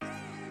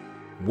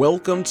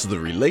Welcome to the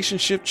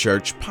Relationship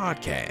Church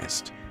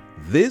podcast.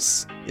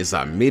 This is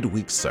our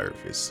midweek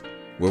service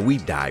where we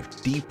dive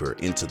deeper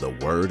into the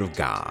Word of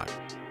God,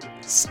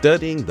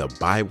 studying the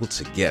Bible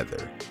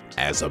together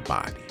as a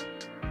body.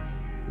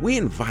 We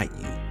invite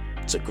you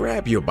to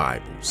grab your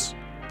Bibles,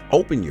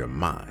 open your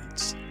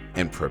minds,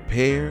 and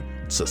prepare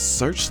to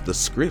search the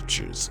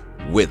Scriptures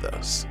with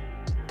us.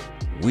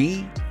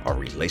 We are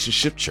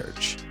Relationship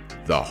Church,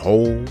 the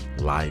whole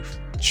life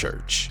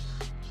church.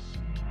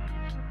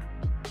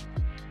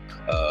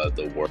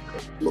 The word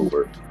of the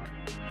Lord.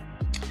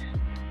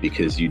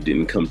 Because you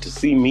didn't come to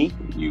see me,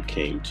 you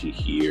came to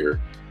hear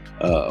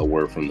a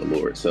word from the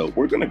Lord. So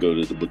we're going to go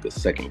to the book of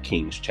 2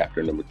 Kings,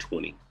 chapter number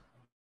 20.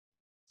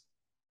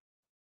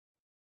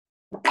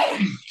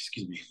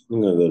 Excuse me.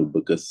 I'm going to go to the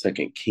book of 2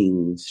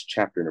 Kings,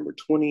 chapter number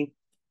 20.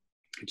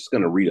 I'm just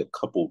going to read a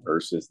couple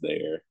verses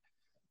there.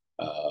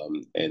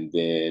 And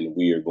then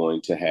we are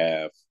going to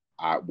have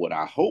what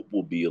I hope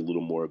will be a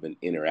little more of an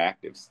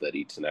interactive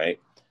study tonight.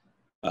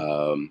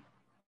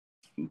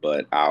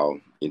 But I'll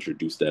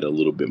introduce that a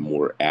little bit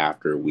more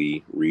after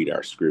we read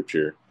our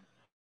scripture.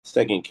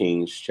 2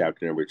 Kings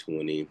chapter number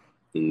 20,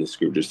 and the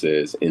scripture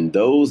says, "In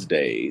those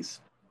days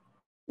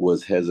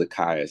was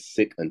Hezekiah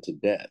sick unto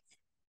death,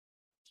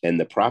 and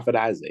the prophet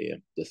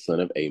Isaiah, the son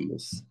of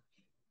Amos,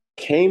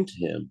 came to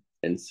him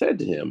and said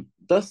to him,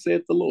 Thus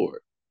saith the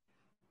Lord,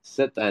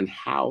 set thine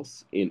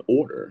house in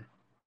order,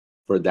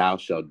 for thou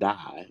shalt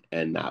die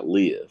and not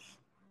live.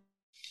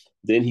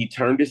 Then he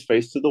turned his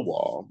face to the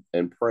wall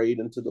and prayed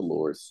unto the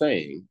Lord,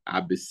 saying, I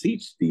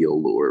beseech thee, O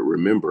Lord,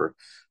 remember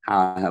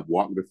how I have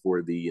walked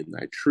before thee in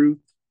thy truth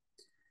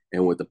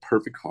and with a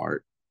perfect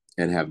heart,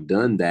 and have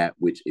done that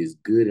which is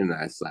good in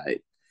thy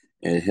sight.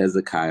 And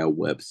Hezekiah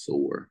wept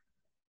sore."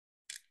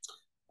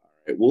 All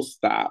right, we'll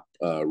stop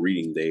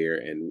reading there.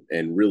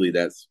 And really,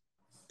 that's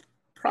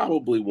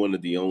probably one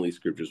of the only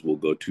scriptures we'll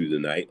go to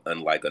tonight,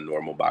 unlike a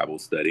normal Bible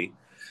study,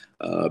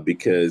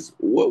 because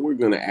what we're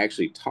going to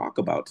actually talk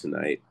about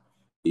tonight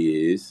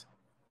is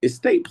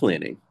estate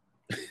planning.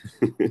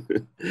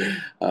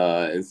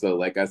 And so,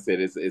 like I said,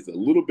 it's a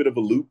little bit of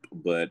a loop,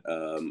 but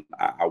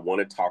I want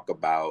to talk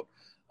about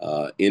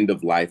end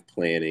of life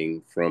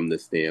planning from the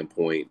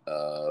standpoint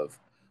of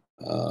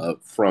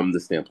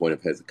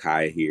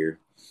Hezekiah here,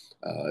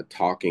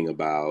 talking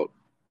about,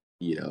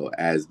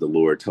 as the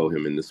Lord told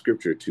him in the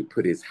scripture to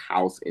put his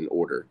house in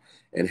order,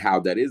 and how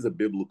that is a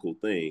biblical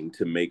thing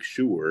to make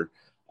sure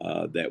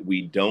that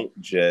we don't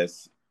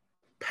just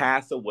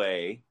pass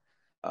away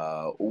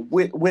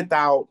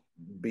without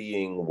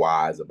being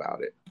wise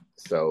about it.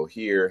 So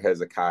here,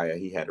 Hezekiah,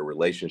 he had a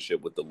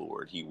relationship with the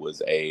Lord. He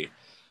was a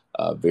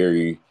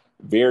very,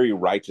 very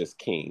righteous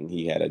king.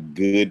 He had a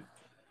good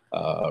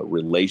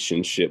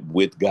relationship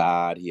with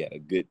God. He had a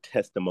good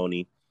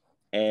testimony.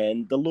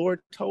 And the Lord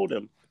told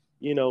him,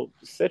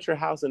 set your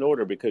house in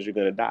order because you're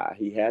going to die.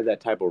 He had that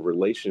type of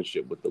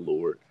relationship with the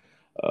Lord,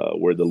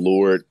 where the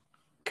Lord,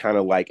 kind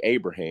of like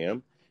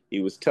Abraham, he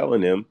was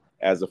telling him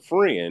as a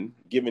friend,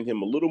 giving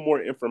him a little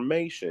more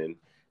information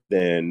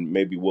than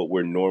maybe what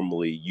we're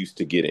normally used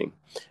to getting.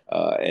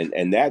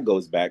 And that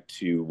goes back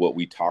to what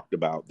we talked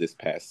about this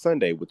past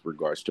Sunday with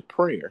regards to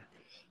prayer,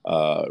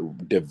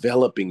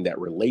 developing that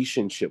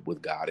relationship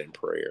with God in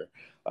prayer,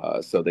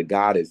 so that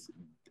God is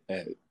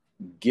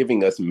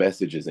giving us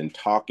messages and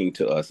talking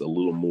to us a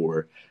little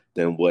more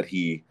than what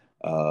he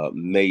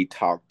may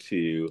talk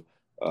to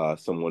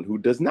someone who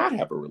does not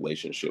have a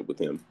relationship with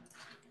him.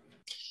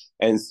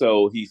 And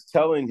so he's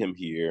telling him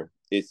here,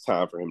 it's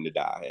time for him to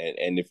die.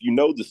 And if you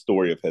know the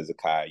story of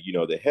Hezekiah, you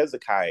know that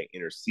Hezekiah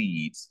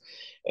intercedes,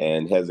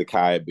 and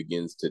Hezekiah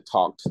begins to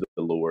talk to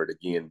the Lord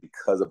again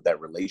because of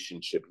that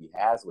relationship he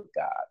has with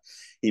God.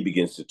 He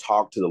begins to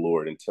talk to the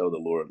Lord and tell the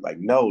Lord, like,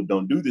 no,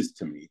 don't do this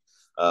to me.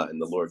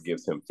 And the Lord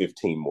gives him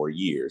 15 more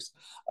years.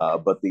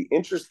 But the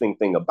interesting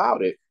thing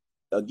about it,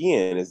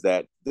 again, is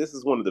that this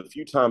is one of the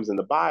few times in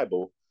the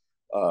Bible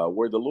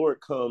where the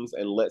Lord comes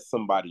and lets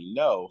somebody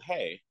know,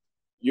 hey,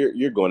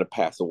 you're going to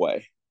pass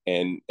away.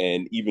 And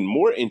even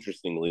more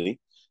interestingly,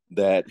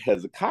 that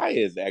Hezekiah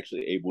is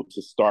actually able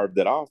to starve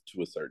that off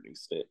to a certain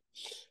extent.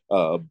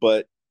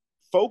 But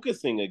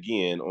focusing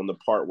again on the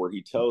part where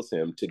he tells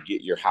him to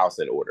get your house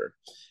in order.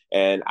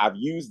 And I've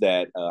used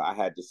that. I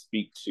had to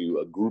speak to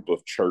a group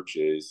of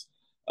churches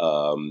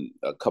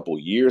a couple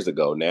years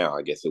ago now.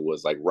 I guess it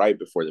was like right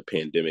before the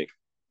pandemic,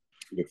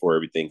 before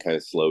everything kind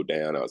of slowed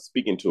down. I was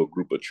speaking to a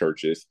group of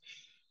churches,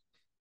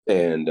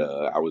 and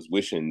I was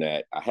wishing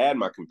that I had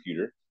my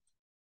computer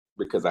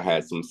because I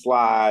had some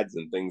slides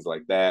and things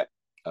like that.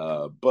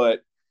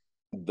 But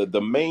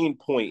the main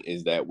point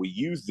is that we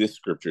use this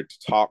scripture to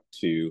talk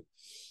to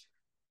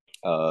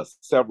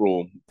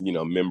several,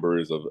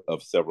 members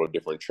of several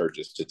different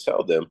churches, to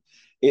tell them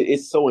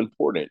it's so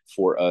important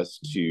for us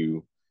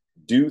to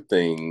do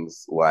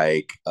things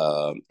like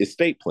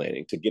estate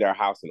planning, to get our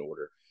house in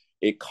order.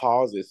 It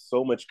causes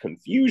so much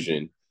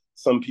confusion.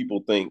 Some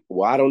people think,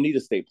 well, I don't need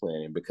estate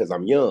planning because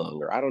I'm young,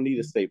 or I don't need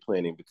estate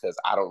planning because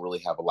I don't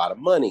really have a lot of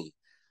money.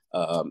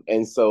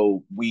 And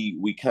so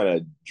we kind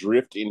of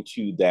drift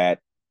into that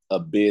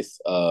abyss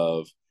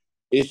of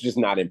it's just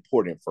not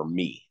important for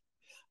me.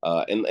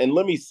 And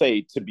let me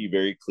say, to be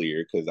very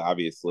clear, because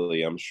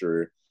obviously I'm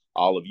sure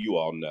all of you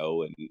all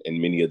know,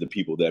 and many of the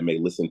people that may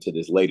listen to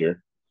this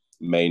later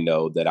may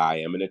know that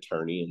I am an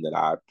attorney and that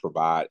I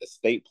provide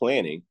estate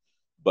planning.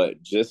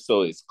 But just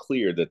so it's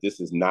clear that this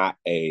is not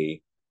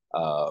a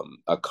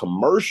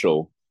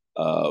commercial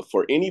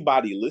for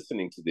anybody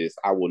listening to this,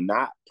 I will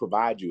not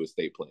provide you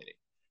estate planning.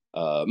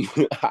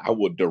 I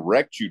will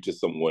direct you to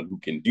someone who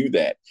can do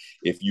that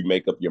if you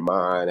make up your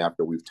mind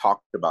after we've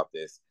talked about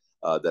this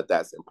that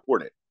that's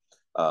important.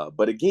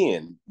 But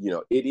again,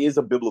 it is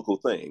a biblical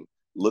thing.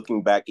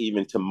 Looking back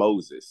even to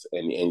Moses,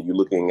 and you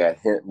looking at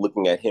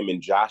him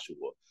and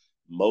Joshua,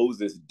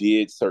 Moses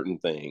did certain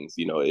things.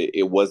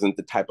 It wasn't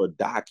the type of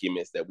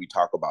documents that we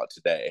talk about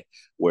today,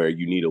 where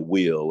you need a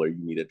will or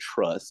you need a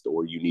trust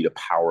or you need a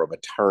power of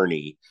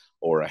attorney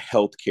or a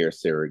healthcare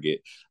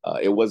surrogate.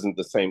 It wasn't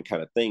the same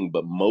kind of thing,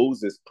 but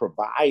Moses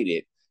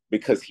provided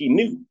because he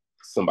knew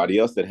somebody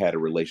else that had a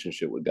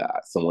relationship with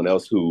God, someone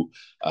else who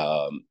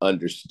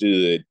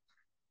understood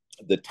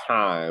the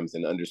times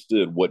and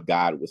understood what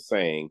God was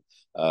saying,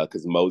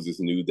 because Moses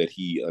knew that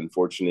he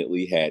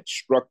unfortunately had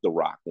struck the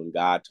rock when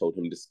God told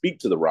him to speak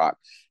to the rock,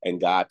 and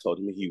God told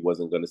him he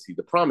wasn't going to see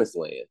the promised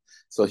land.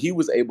 So he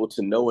was able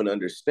to know and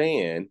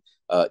understand,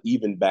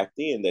 even back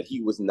then, that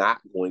he was not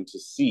going to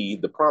see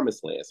the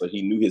promised land. So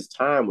he knew his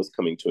time was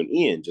coming to an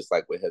end, just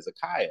like with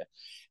Hezekiah.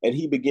 And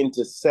he began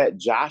to set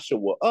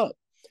Joshua up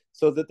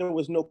so that there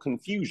was no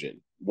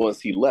confusion once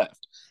he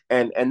left.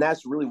 And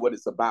that's really what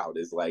it's about,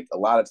 is like a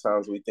lot of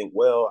times we think,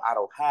 well, I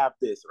don't have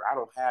this or I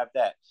don't have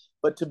that.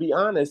 But to be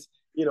honest,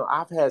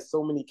 I've had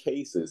so many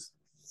cases.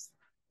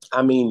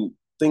 I mean,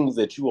 things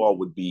that you all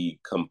would be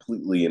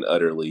completely and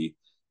utterly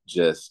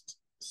just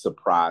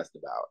surprised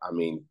about. I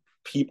mean,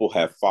 people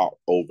have fought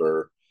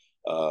over,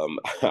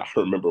 I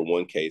remember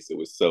one case, it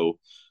was so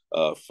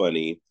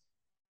funny.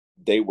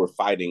 They were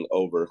fighting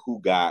over who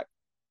got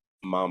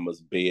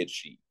mama's bed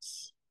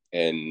sheets.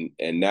 And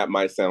that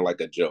might sound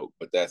like a joke,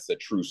 but that's a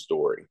true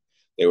story.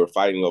 They were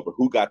fighting over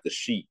who got the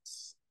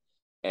sheets.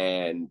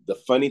 And the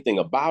funny thing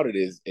about it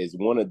is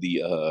one of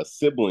the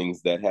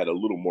siblings that had a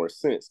little more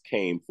sense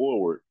came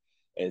forward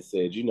and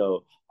said,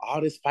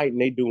 all this fighting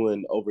they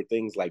doing over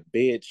things like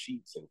bed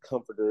sheets and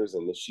comforters.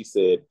 And she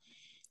said,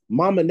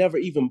 mama never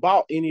even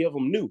bought any of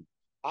them new.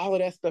 All of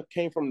that stuff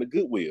came from the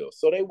Goodwill.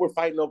 So they were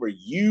fighting over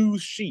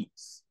used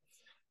sheets.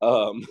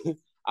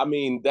 I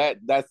mean,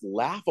 that's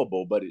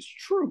laughable, but it's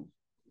true.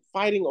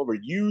 Fighting over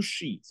used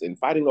sheets and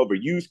fighting over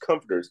used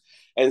comforters.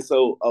 And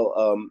so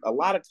a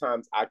lot of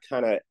times I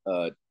kind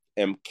of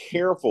am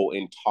careful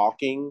in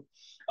talking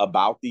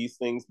about these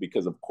things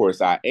because, of course,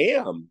 I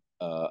am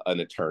an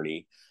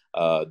attorney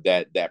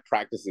that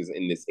practices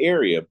in this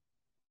area.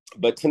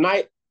 But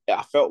tonight,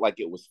 I felt like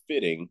it was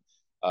fitting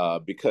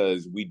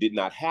because we did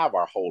not have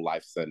our whole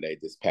life Sunday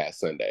this past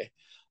Sunday.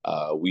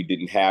 We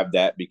didn't have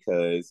that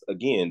because,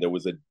 again, there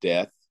was a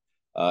death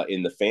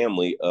in the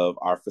family of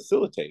our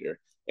facilitator.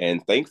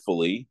 And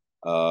thankfully,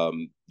 I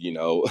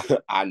know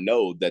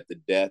that the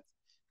death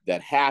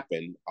that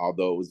happened,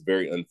 although it was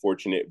very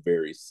unfortunate,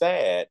 very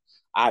sad,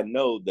 I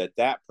know that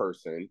that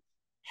person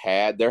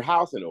had their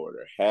house in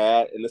order,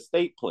 had an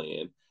estate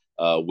plan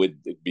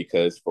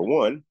because for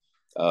one,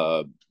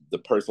 the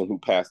person who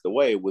passed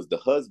away was the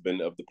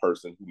husband of the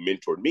person who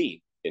mentored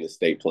me in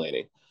estate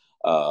planning.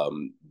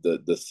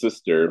 The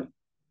sister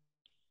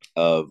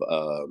of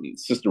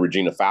Sister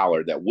Regina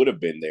Fowler that would have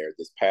been there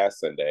this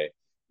past Sunday,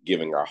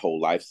 giving our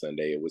whole life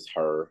Sunday. It was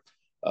her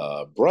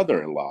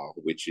brother-in-law,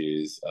 which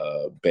is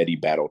Betty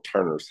Battle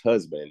Turner's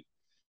husband.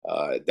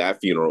 That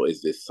funeral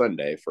is this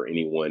Sunday for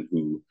anyone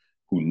who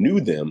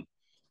knew them.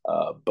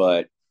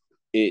 But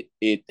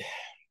it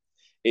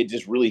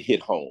just really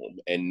hit home,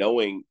 and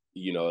knowing,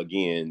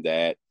 again,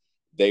 that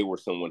they were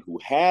someone who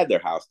had their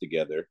house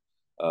together,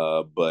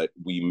 but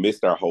we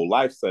missed our whole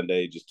life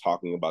Sunday just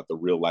talking about the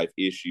real life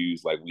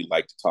issues like we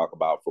like to talk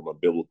about from a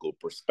biblical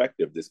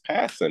perspective this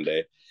past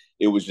Sunday.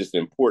 It was just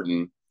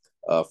important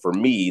for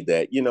me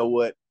that,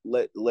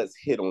 let's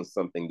hit on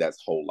something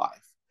that's whole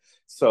life.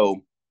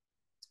 So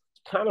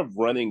kind of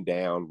running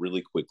down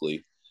really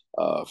quickly,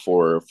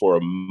 for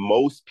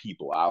most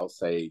people, I'll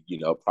say,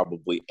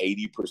 probably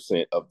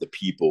 80% of the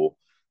people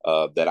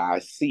that I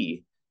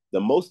see,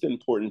 the most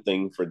important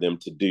thing for them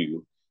to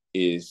do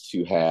is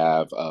to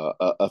have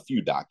a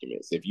few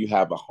documents. If you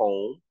have a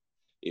home,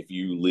 if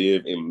you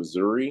live in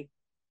Missouri,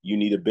 you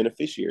need a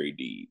beneficiary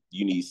deed.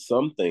 You need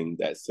something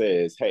that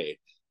says, hey,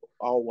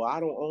 oh, well,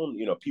 I don't own,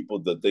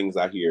 the things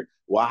I hear,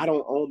 well, I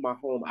don't own my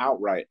home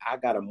outright. I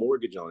got a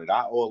mortgage on it.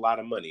 I owe a lot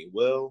of money.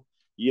 Well,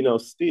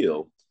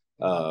 still,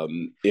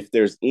 if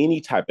there's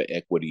any type of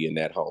equity in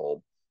that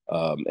home,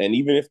 and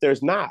even if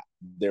there's not,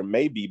 there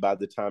may be by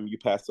the time you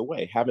pass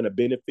away. Having a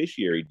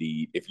beneficiary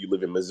deed, if you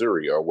live in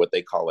Missouri, or what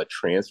they call a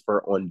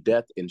transfer on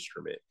death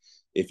instrument,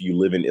 if you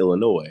live in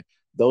Illinois,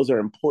 those are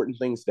important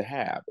things to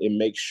have. It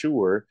makes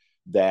sure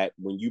that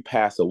when you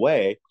pass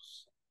away,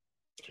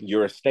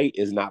 your estate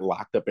is not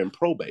locked up in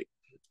probate.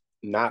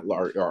 not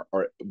or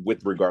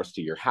with regards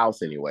to your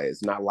house anyway,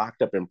 it's not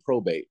locked up in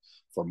probate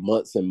for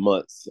months and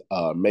months,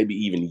 maybe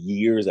even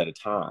years at a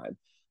time.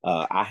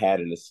 I had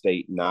an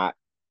estate not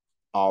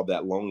all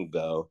that long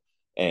ago,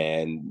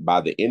 and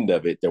by the end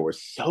of it, there were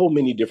so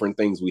many different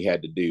things we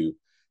had to do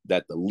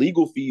that the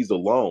legal fees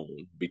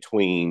alone,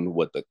 between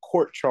what the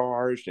court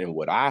charged and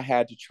what I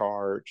had to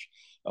charge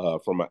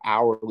from an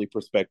hourly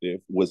perspective,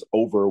 was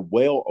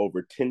well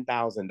over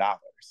 $10,000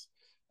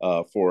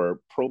 for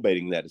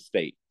probating that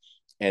estate.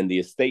 And the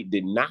estate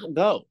did not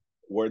go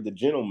where the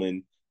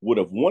gentleman would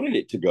have wanted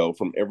it to go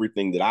from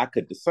everything that I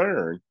could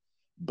discern,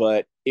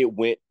 but it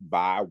went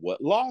by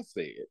what law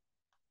said.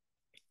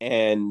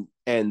 And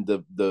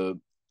the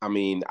I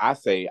mean, I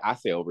say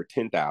over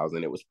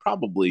 10,000. It was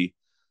probably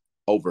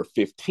over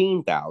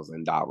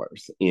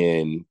 $15,000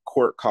 in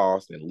court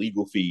costs and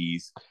legal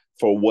fees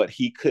for what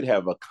he could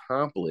have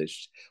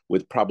accomplished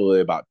with probably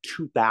about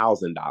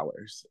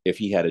 $2,000 if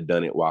he had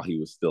done it while he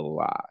was still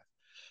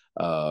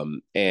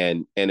alive.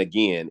 And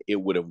again, it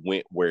would have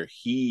went where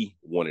he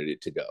wanted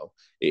it to go.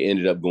 It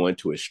ended up going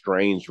to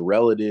estranged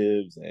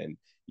relatives, and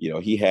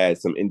he had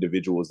some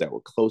individuals that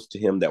were close to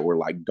him that were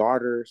like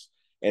daughters,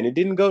 and it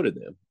didn't go to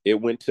them. It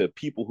went to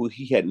people who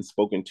he hadn't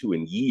spoken to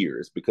in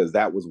years, because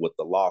that was what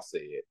the law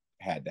said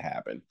had to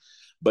happen.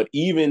 But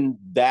even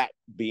that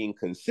being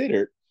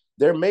considered,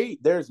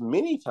 there's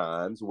many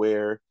times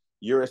where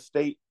your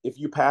estate, if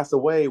you pass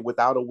away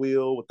without a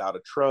will, without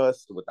a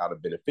trust, without a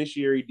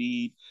beneficiary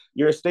deed,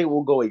 your estate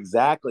will go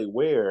exactly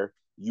where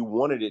you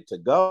wanted it to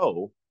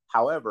go.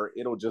 However,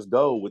 it'll just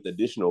go with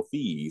additional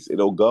fees.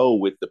 It'll go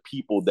with the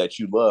people that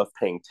you love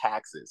paying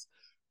taxes.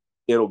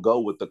 It'll go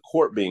with the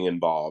court being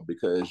involved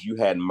because you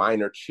had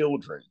minor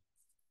children.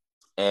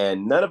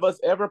 And none of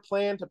us ever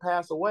planned to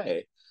pass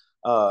away.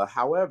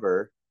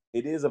 However,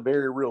 it is a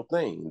very real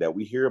thing that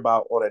we hear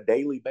about on a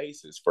daily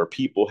basis for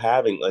people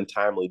having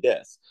untimely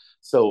deaths.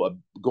 So,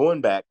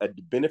 going back, a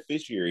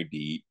beneficiary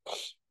deed,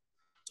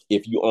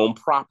 if you own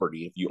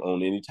property, if you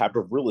own any type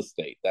of real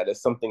estate, that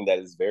is something that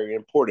is very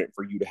important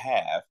for you to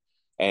have.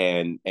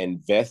 And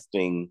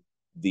vesting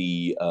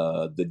the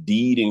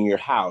deed in your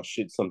house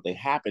should something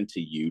happen to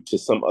you, to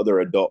some other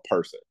adult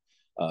person.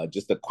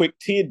 Just a quick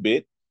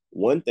tidbit: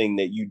 one thing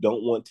that you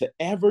don't want to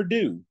ever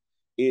do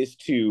is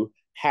to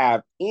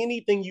have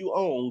anything you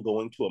own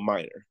going to a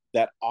minor.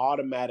 That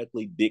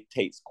automatically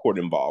dictates court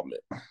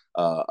involvement.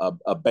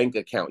 A bank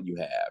account you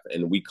have,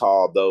 and we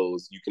call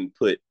those, you can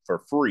put for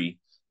free,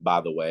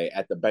 by the way,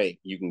 at the bank.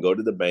 You can go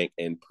to the bank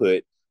and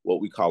put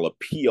what we call a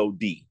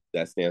POD.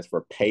 That stands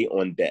for pay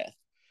on death.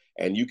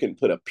 And you can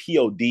put a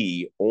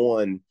POD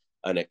on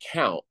an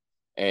account.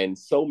 And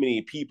so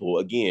many people,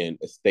 again,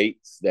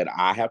 estates that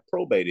I have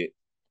probated,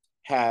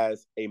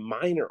 has a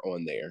minor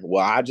on there.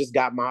 Well, I just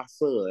got my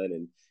son,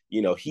 and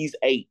he's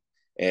 8,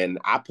 and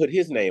I put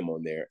his name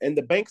on there, and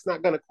the bank's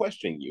not going to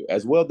question you.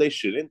 As well, they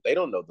shouldn't. They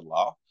don't know the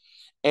law.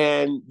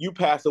 And you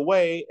pass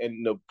away,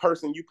 and the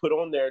person you put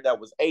on there that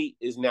was 8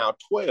 is now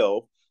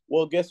 12.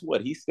 Well, guess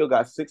what? He's still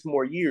got 6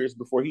 more years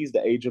before he's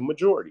the age of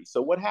majority.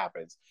 So what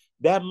happens?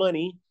 That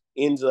money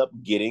ends up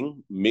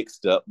getting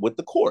mixed up with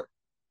the court.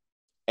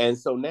 And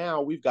so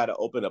now we've got to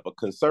open up a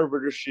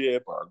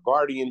conservatorship or a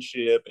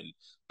guardianship and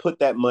put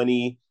that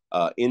money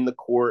in the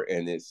court,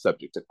 and it's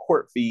subject to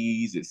court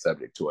fees, it's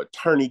subject to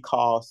attorney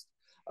costs.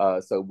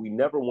 So we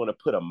never want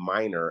to put a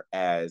minor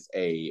as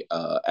a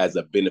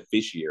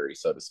beneficiary,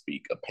 so to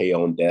speak, a pay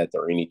on death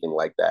or anything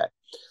like that.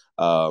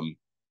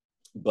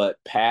 But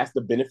past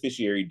the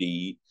beneficiary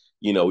deed,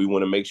 we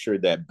want to make sure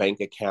that bank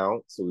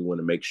accounts. So we want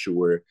to make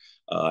sure,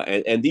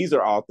 and these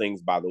are all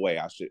things, by the way,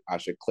 I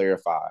should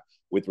clarify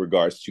with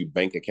regards to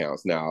bank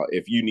accounts. Now,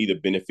 if you need a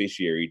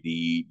beneficiary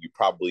deed, you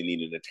probably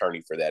need an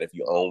attorney for that. If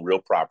you own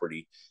real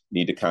property, you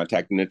need to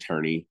contact an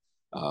attorney.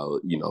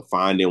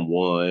 Finding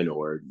one,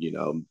 or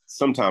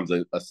sometimes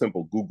a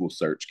simple Google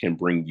search can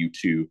bring you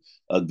to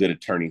a good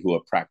attorney who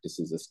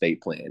practices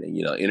estate planning.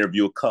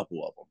 Interview a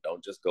couple of them.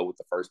 Don't just go with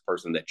the first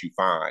person that you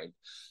find.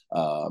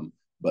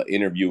 But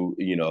interview,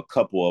 a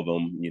couple of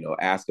them,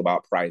 ask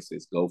about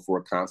prices, go for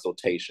a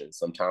consultation.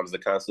 Sometimes the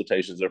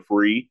consultations are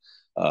free.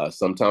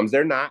 Sometimes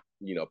they're not.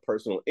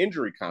 Personal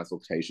injury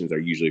consultations are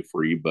usually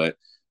free, but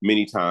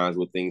many times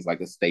with things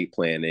like estate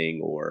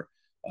planning or,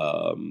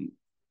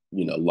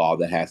 law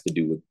that has to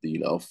do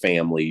with,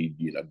 family,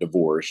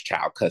 divorce,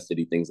 child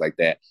custody, things like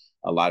that,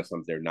 a lot of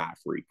times they're not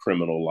free.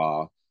 Criminal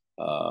law,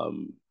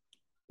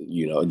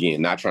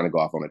 again, not trying to go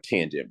off on a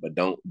tangent, but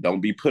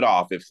don't be put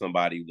off if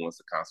somebody wants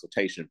a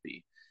consultation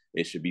fee.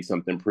 It should be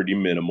something pretty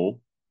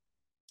minimal.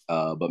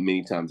 But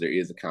many times there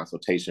is a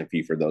consultation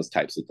fee for those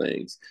types of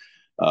things.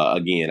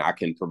 Again, I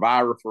can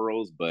provide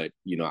referrals, but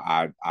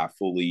I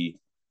fully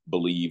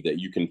believe that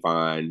you can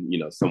find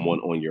someone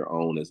on your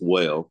own as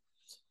well.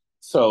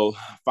 So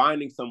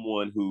finding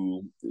someone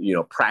who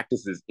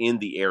practices in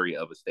the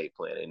area of estate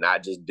planning,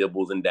 not just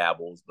dibbles and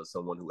dabbles, but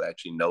someone who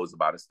actually knows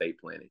about estate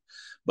planning.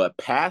 But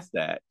past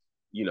that,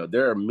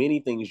 there are many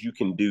things you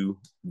can do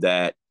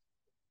that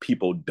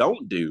people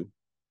don't do,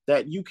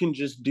 that you can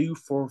just do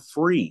for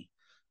free.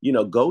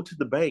 go to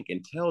the bank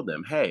and tell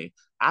them, hey,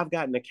 I've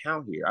got an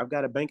account here. I've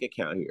got a bank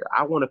account here.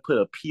 I want to put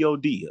a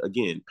POD,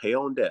 again, pay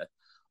on death,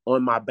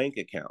 on my bank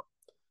account.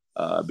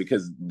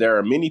 Because there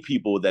are many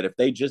people that if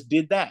they just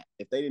did that,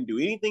 if they didn't do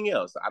anything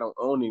else, I don't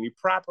own any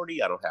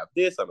property, I don't have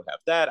this, I don't have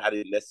that, I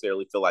didn't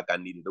necessarily feel like I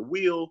needed a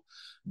will,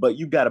 but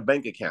you got a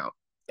bank account.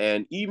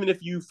 And even if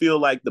you feel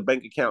like the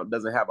bank account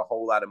doesn't have a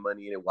whole lot of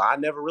money in it, well, I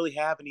never really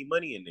have any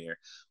money in there.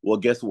 Well,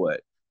 guess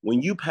what?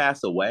 When you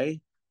pass away,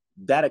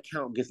 that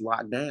account gets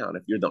locked down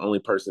if you're the only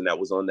person that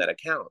was on that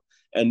account.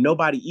 And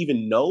nobody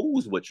even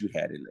knows what you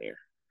had in there.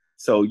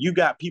 So you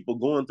got people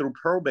going through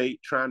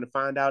probate trying to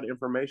find out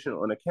information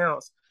on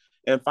accounts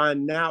and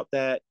finding out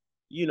that,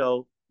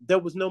 there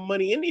was no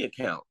money in the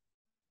account.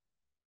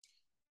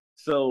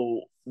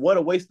 So what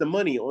a waste of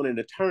money on an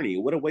attorney.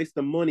 What a waste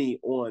of money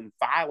on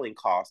filing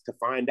costs to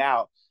find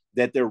out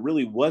that there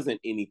really wasn't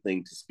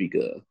anything to speak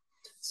of.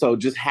 So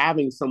just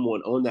having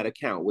someone on that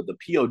account with a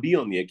POD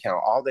on the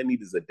account, all they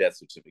need is a death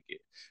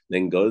certificate. They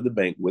can go to the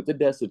bank with a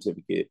death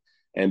certificate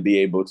and be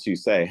able to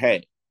say,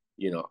 hey,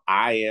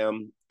 I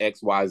am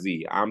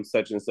XYZ. I'm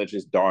such and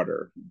such's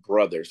daughter,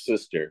 brother,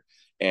 sister,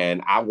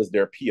 and I was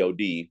their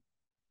POD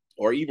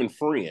or even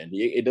friend.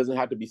 It doesn't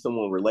have to be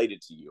someone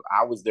related to you.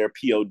 I was their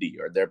POD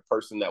or their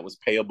person that was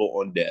payable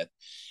on death.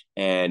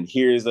 And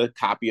here's a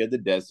copy of the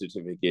death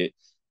certificate.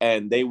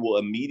 And they will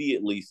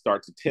immediately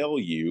start to tell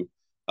you,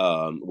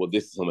 well,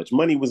 this is how much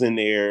money was in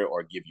there,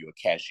 or give you a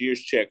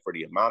cashier's check for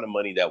the amount of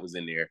money that was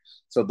in there.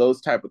 So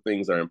those type of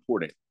things are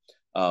important.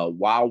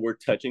 While we're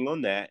touching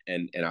on that,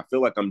 and I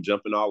feel like I'm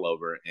jumping all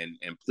over, and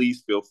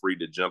please feel free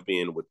to jump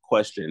in with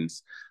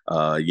questions,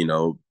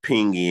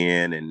 ping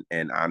in,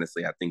 and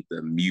honestly, I think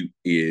the mute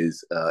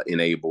is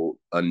enabled,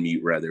 unmute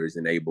rather is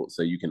enabled,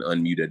 so you can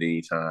unmute at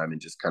any time and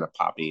just kind of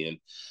pop in.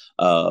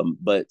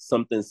 But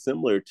something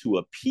similar to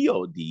a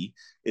POD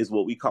is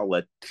what we call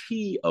a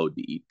TOD,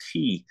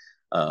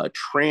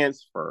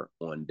 transfer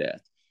on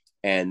death.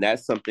 And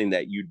that's something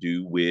that you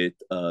do with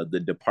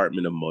the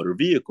Department of Motor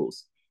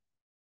Vehicles.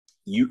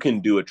 You can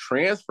do a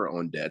transfer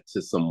on death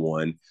to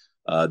someone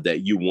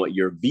that you want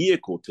your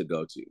vehicle to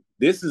go to.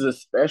 This is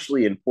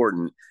especially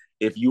important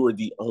if you are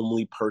the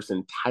only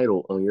person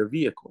titled on your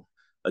vehicle.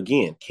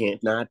 Again,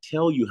 can't not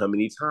tell you how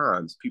many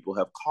times people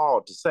have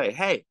called to say,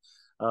 hey,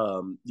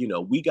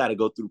 we got to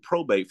go through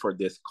probate for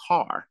this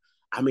car.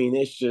 I mean,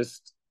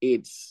 it's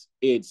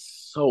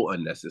so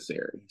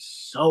unnecessary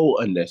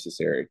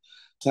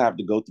to have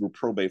to go through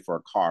probate for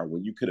a car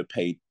when you could have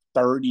paid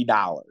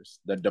 $30.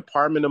 The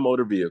Department of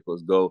Motor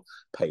Vehicles go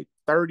pay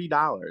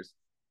 $30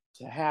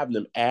 to have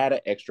them add an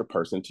extra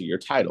person to your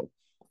title.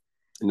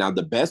 Now,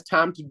 the best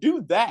time to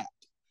do that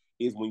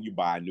is when you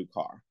buy a new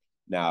car.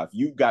 Now, if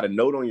you've got a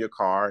note on your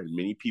car, and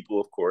many people,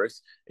 of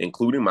course,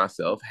 including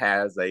myself,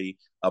 has a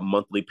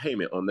monthly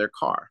payment on their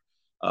car,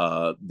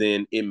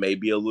 then it may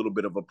be a little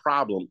bit of a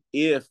problem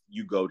if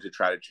you go to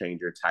try to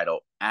change your title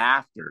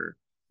after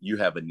you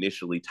have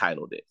initially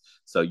titled it.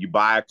 So you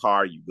buy a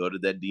car, you go to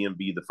that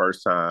DMV the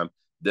first time,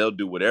 they'll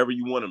do whatever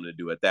you want them to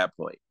do at that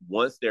point.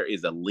 Once there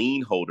is a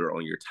lien holder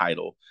on your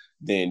title,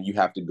 then you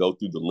have to go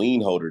through the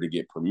lien holder to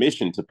get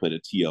permission to put a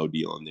TOD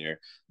on there.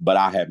 But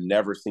I have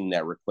never seen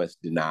that request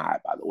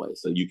denied, by the way.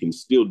 So you can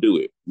still do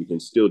it.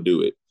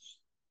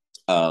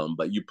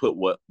 But you put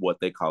what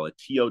they call a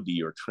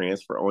TOD, or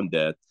transfer on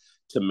death,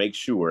 to make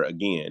sure,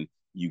 again,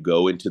 you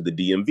go into the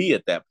DMV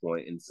at that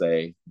point and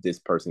say, this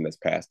person has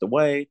passed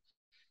away.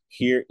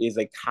 Here is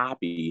a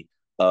copy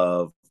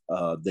of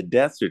the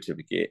death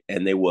certificate,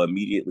 and they will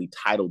immediately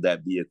title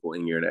that vehicle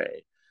in your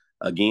name.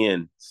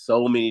 Again,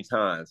 so many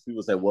times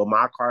people say, well,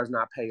 my car's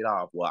not paid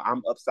off. Well,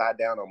 I'm upside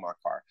down on my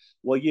car.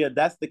 Well, yeah,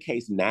 that's the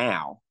case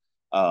now.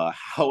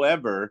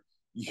 However,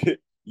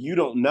 you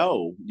don't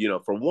know,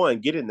 for one,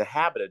 get in the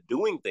habit of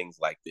doing things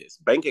like this.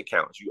 Bank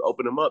accounts, you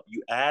open them up,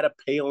 you add a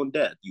pay on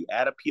death, you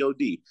add a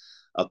POD.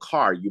 A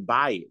car, you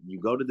buy it, you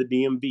go to the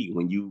DMV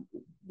when you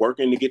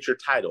working to get your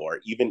title, or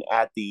even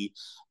at the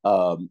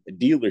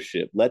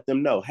dealership, let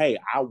them know, hey,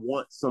 I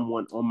want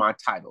someone on my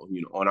title,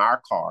 on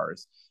our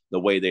cars, the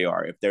way they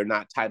are. If they're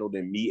not titled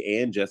in me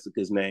and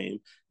Jessica's name,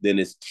 then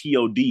it's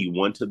TOD,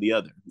 one to the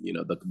other.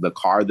 The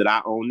car that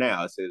I own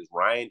now, it says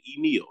Ryan E.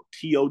 Neal,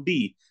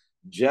 TOD,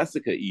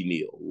 Jessica E.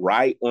 Neal,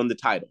 right on the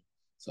title.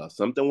 So if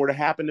something were to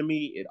happen to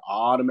me, it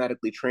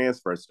automatically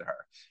transfers to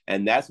her.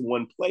 And that's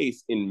one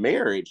place in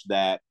marriage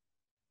that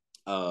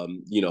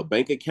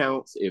bank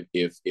accounts,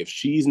 if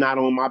she's not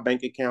on my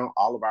bank account,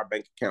 all of our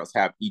bank accounts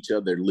have each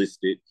other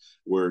listed.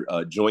 We're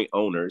joint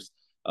owners.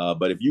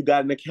 But if you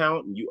got an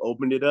account and you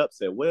opened it up,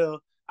 said, well,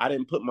 I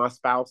didn't put my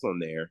spouse on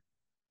there.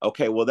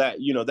 Okay, well,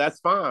 that's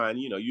fine.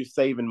 You're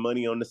saving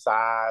money on the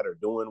side or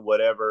doing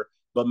whatever,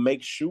 but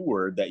make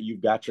sure that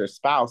you've got your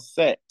spouse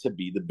set to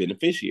be the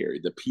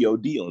beneficiary, the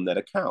POD on that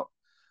account.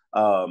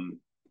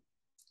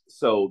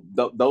 So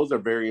those are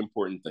very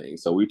important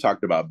things. So we've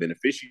talked about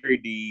beneficiary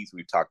deeds.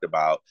 We've talked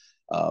about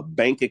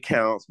bank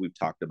accounts. We've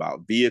talked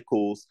about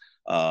vehicles.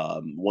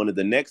 One of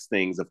the next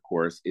things, of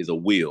course, is a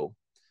will.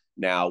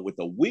 Now, with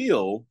a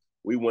will,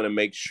 we want to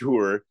make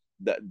sure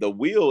the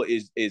will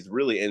is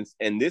really,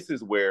 and this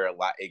is where a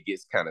lot it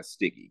gets kind of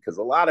sticky, because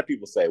a lot of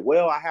people say,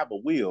 well, I have a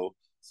will,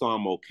 so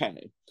I'm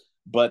okay.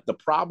 But the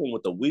problem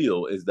with the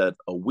will is that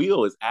a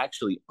will is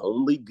actually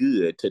only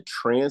good to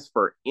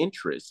transfer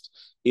interest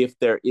if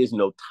there is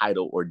no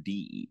title or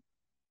deed.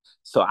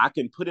 So I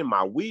can put in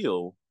my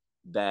will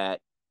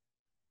that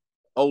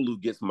Olu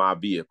gets my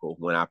vehicle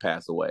when I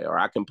pass away, or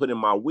I can put in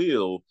my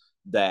will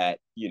that,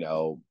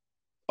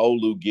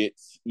 Olu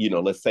gets,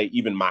 let's say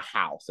even my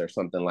house or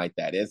something like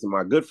that. It's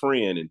my good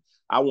friend and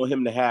I want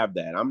him to have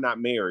that. I'm not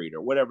married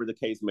or whatever the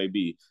case may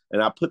be.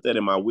 And I put that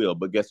in my will.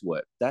 But guess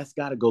what? That's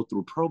got to go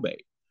through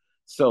probate.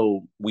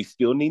 So we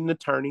still need an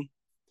attorney.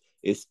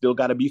 It's still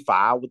got to be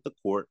filed with the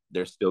court.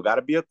 There's still got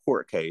to be a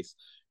court case.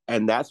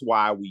 And that's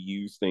why we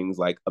use things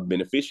like a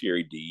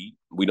beneficiary deed.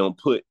 We don't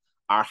put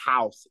our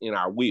house in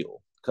our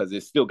will because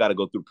it's still got to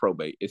go through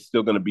probate. It's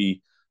still going to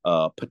be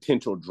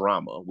potential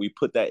drama. We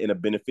put that in a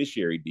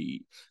beneficiary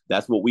deed.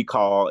 That's what we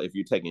call, if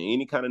you're taking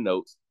any kind of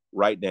notes,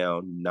 write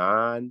down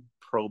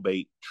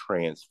non-probate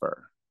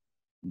transfer.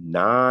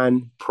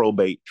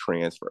 Non-probate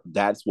transfer.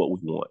 That's what we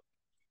want.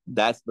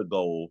 That's the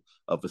goal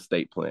of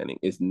estate planning,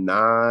 is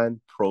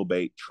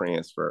non-probate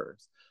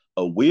transfers.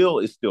 A will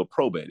is still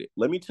probated.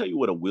 Let me tell you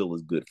what a will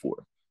is good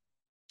for.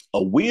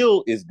 A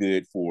will is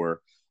good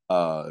for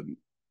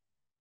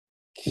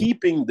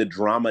keeping the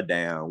drama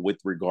down with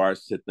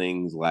regards to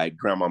things like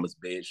grandmama's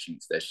bed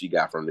sheets that she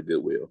got from the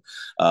Goodwill.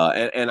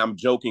 And I'm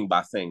joking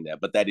by saying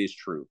that, but that is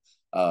true.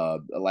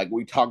 Like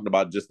we talked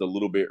about just a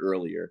little bit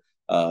earlier,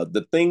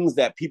 the things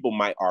that people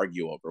might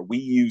argue over. We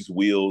use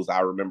wills.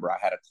 I remember I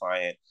had a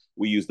client,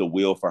 we used a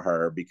will for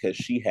her because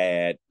she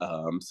had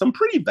some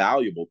pretty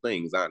valuable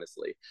things,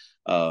 honestly.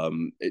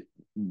 One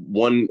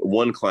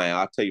client,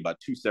 I'll tell you about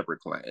two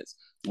separate clients.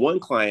 One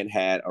client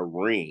had a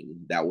ring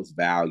that was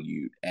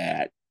valued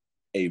at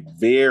a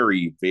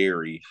very,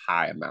 very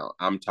high amount.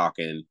 I'm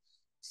talking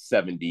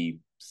 $70,000.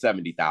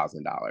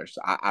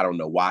 I don't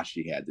know why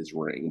she had this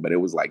ring, but it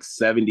was like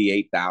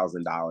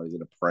 $78,000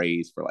 in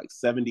appraised for like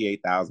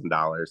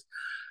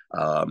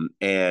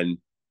 $78,000.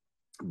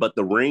 But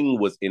the ring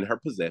was in her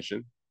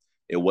possession.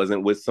 It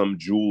wasn't with some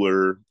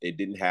jeweler. It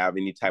didn't have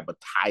any type of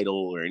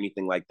title or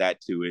anything like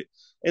that to it.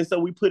 And so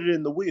we put it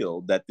in the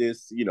will that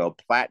this,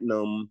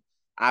 platinum,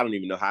 I don't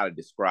even know how to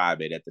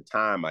describe it. At the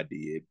time I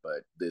did,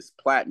 but this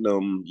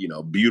platinum,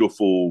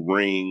 beautiful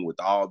ring with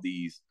all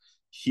these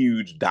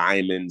huge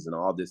diamonds and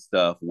all this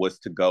stuff was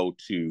to go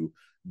to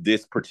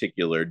this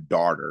particular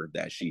daughter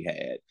that she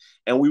had.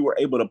 And we were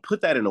able to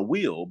put that in a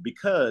will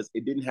because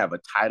it didn't have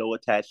a title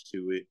attached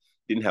to it,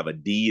 didn't have a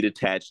deed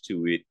attached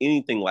to it,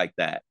 anything like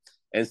that.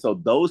 And so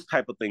those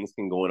type of things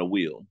can go in a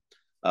will.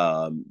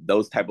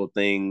 Those type of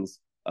things,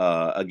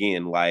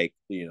 again, like,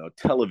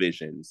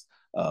 televisions,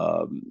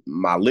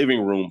 my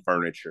living room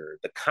furniture,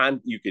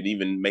 you can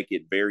even make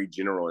it very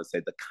general and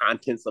say the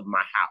contents of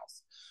my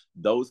house.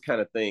 Those kind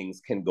of things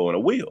can go in a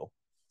will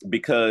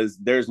because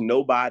there's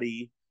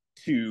nobody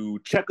to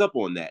check up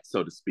on that,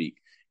 so to speak.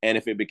 And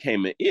if it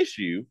became an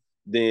issue,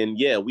 then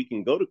yeah, we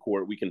can go to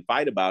court. We can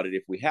fight about it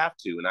if we have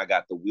to. And I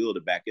got the will to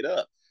back it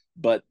up.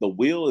 But the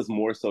will is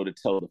more so to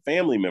tell the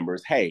family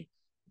members, hey,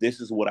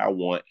 this is what I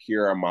want.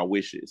 Here are my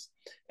wishes.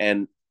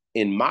 And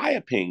in my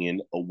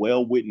opinion, a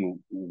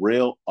well-written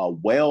will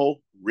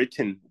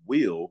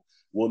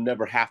will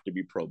never have to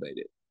be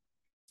probated.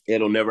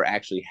 It'll never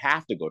actually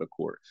have to go to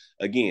court.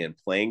 Again,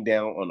 playing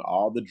down on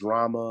all the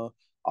drama,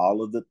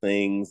 all of the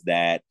things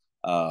that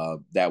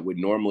would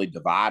normally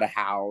divide a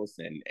house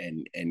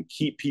and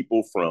keep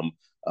people from,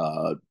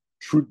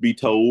 truth be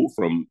told,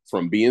 from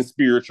being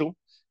spiritual.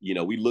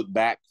 We look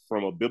back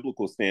from a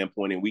biblical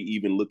standpoint, and we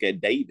even look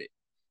at David.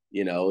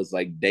 It's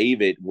like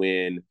David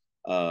when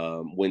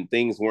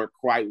things weren't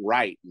quite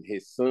right, and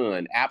his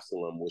son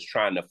Absalom was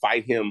trying to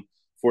fight him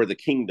for the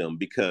kingdom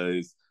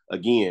because,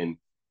 again,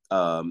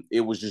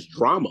 it was just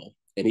drama,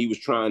 and he was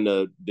trying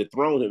to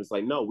dethrone him. It's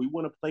like, no, we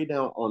want to play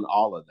down on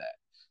all of that.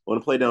 We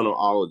want to play down on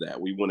all of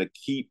that. We want to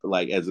keep,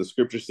 like, as the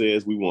scripture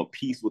says, we want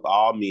peace with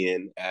all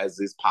men as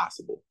is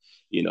possible.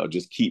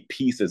 Just keep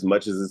peace as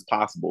much as is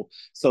possible.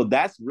 So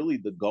that's really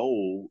the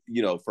goal,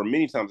 for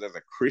many times as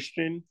a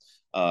Christian.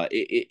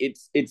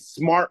 It's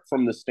smart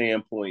from the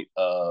standpoint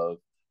of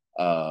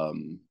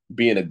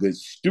being a good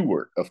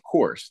steward. Of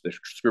course, the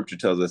scripture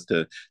tells us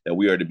that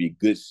we are to be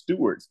good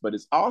stewards, but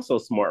it's also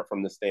smart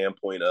from the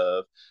standpoint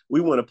of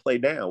we want to play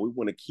down. We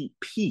want to keep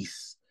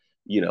peace.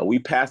 We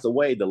pass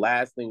away. The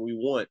last thing we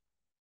want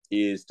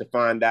is to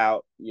find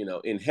out,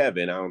 in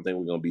heaven. I don't think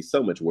we're going to be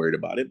so much worried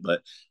about it,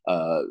 but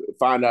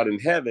find out in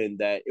heaven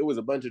that it was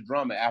a bunch of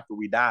drama after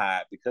we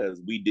died because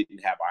we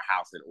didn't have our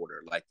house in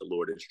order, like the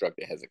Lord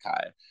instructed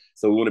Hezekiah.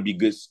 So we want to be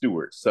good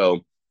stewards.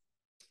 So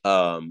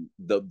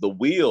the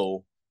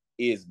will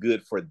is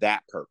good for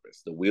that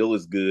purpose. The will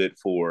is good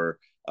for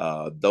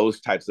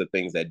those types of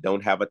things that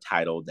don't have a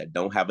title, that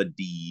don't have a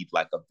deed,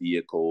 like a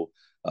vehicle.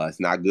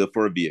 It's not good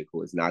for a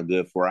vehicle. It's not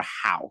good for a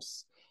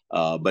house.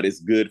 but it's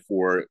good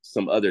for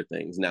some other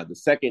things. Now, the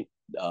second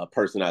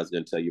person I was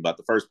going to tell you about,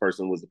 the first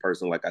person was the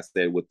person, like I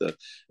said, with the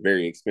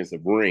very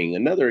expensive ring.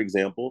 Another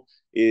example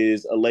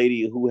is a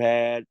lady who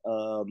had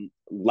a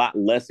lot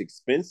less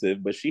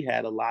expensive, but she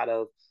had a lot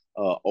of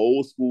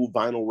old school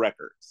vinyl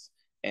records.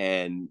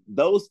 And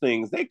those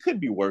things, they could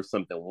be worth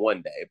something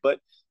one day, but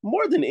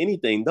more than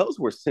anything, those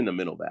were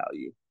sentimental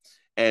value.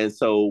 And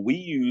so we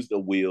used a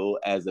will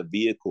as a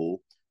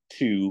vehicle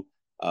to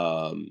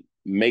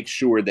make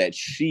sure that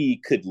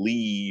she could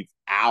leave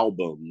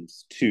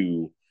albums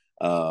to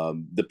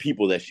the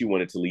people that she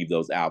wanted to leave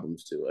those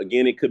albums to.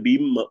 Again, it could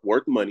be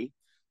worth money,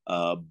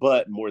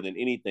 but more than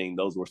anything,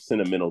 those were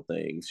sentimental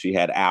things. She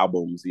had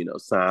albums,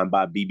 signed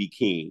by B.B.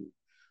 King,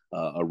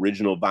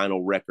 original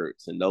vinyl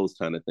records, and those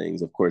kind of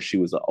things. Of course, she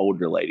was an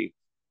older lady,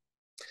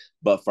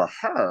 but for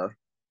her,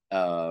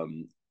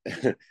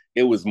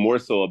 it was more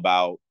so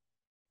about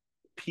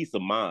peace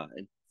of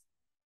mind,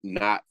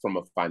 not from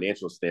a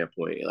financial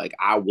standpoint. Like,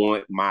 I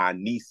want my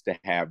niece to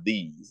have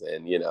these,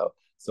 and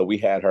so we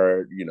had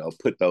her,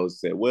 put those.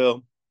 Said,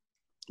 well,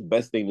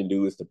 best thing to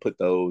do is to put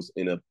those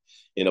in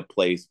a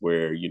place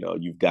where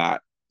you've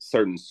got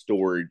certain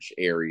storage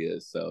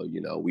areas. So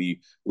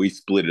we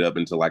split it up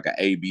into like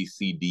a B,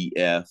 C, D,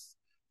 F.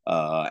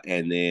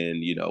 And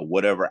then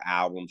whatever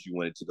albums you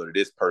wanted to go to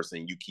this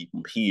person, you keep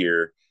them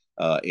here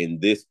in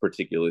this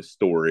particular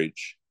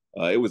storage.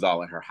 It was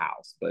all in her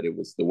house, but it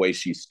was the way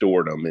she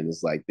stored them. And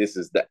it's like, this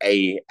is the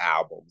A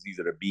albums.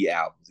 These are the B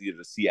albums. These are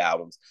the C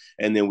albums.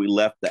 And then we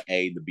left the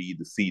A, the B,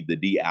 the C, the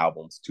D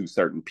albums to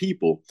certain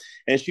people.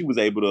 And she was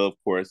able to, of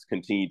course,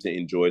 continue to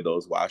enjoy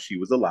those while she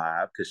was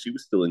alive, because she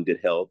was still in good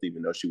health,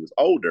 even though she was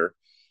older.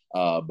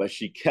 But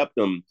she kept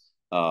them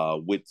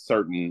with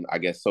certain, I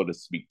guess, so to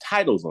speak,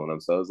 titles on them.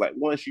 So it's like,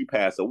 once you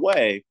pass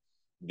away,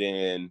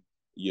 then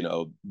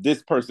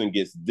this person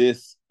gets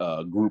this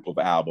group of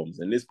albums,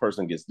 and this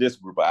person gets this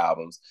group of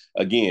albums.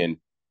 Again,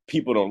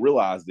 people don't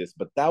realize this,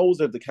 but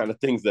those are the kind of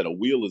things that a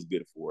will is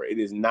good for. It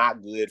is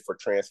not good for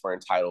transferring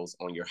titles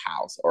on your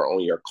house or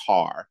on your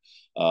car,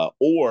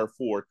 or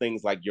for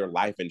things like your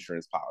life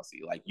insurance policy.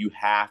 Like, you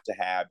have to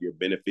have your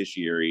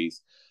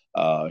beneficiaries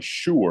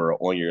sure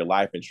on your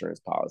life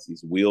insurance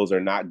policies. Wills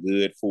are not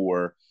good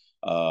for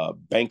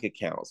bank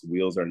accounts.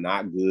 Wills are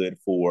not good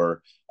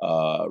for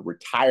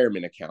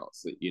retirement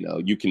accounts.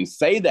 You can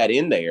say that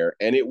in there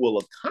and it will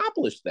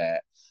accomplish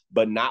that,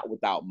 but not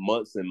without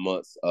months and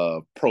months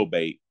of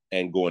probate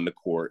and going to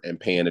court and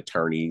paying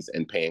attorneys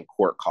and paying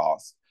court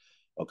costs.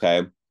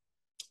 Okay.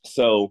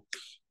 So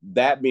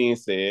that being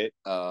said,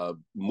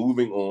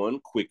 moving on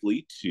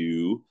quickly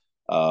to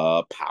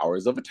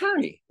powers of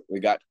attorney. We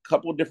got a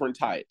couple different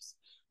types.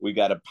 We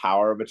got a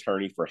power of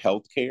attorney for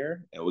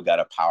healthcare, and we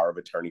got a power of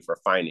attorney for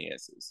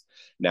finances.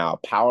 Now,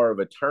 power of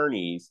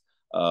attorneys,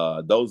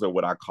 those are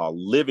what I call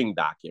living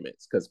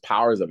documents, because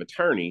powers of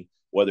attorney,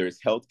 whether it's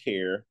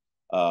healthcare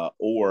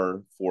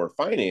or for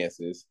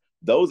finances,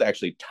 those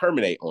actually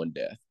terminate on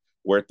death,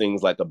 where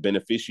things like a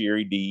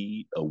beneficiary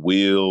deed, a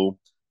will,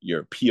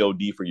 your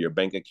POD for your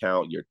bank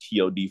account, your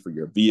TOD for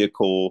your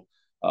vehicle,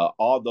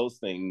 all those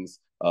things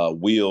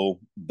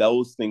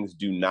those things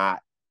do not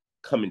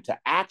come into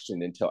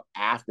action until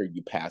after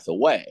you pass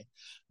away.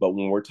 But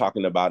when we're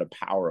talking about a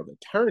power of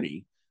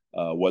attorney,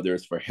 whether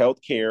it's for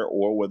healthcare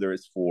or whether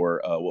it's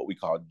for what we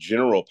call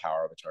general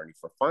power of attorney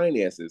for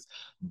finances,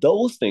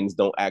 those things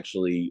don't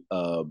actually,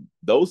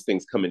 those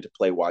things come into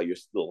play while you're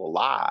still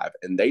alive,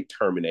 and they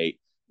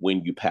terminate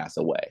when you pass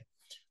away,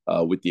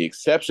 with the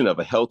exception of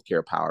a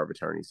healthcare power of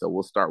attorney. So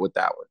we'll start with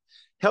that one.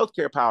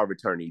 Healthcare power of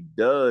attorney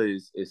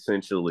does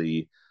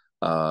essentially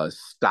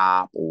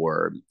stop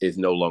or is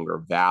no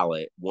longer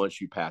valid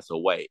once you pass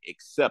away,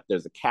 except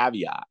there's a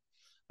caveat.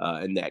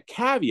 And that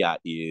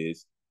caveat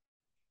is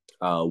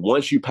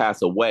once you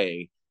pass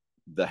away,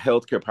 the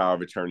healthcare power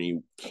of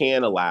attorney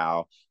can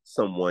allow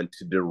someone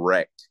to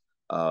direct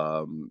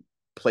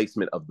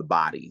placement of the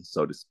body,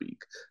 so to speak.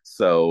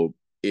 So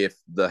if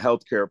the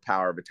healthcare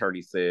power of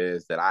attorney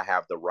says that I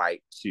have the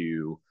right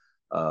to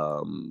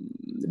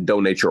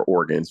donate your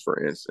organs,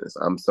 for instance,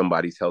 I'm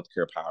somebody's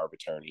healthcare power of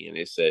attorney, and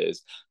it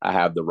says I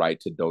have the right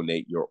to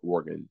donate your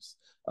organs,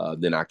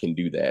 then I can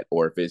do that.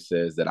 Or if it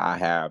says that I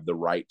have the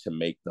right to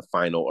make the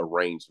final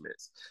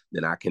arrangements,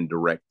 then I can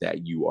direct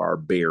that you are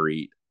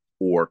buried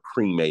or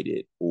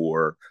cremated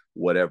or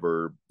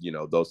whatever,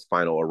 those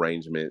final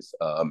arrangements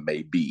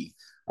may be.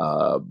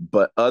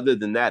 But other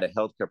than that, a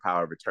healthcare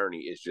power of attorney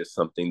is just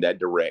something that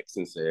directs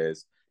and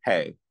says,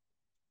 hey,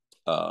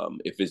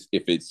 if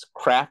it's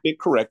crafted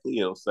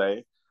correctly,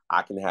 say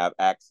I can have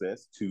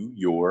access to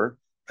your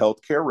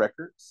healthcare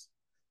records,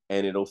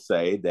 and it'll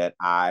say that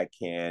I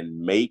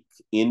can make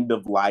end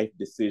of life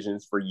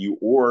decisions for you,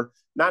 or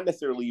not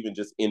necessarily even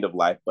just end of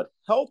life, but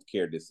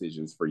healthcare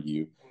decisions for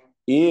you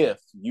if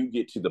you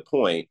get to the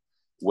point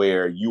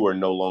where you are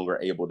no longer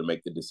able to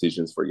make the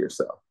decisions for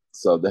yourself.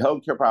 So the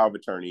healthcare power of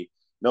attorney,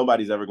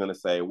 nobody's ever going to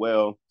say,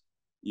 well,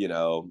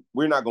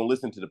 we're not going to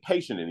listen to the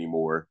patient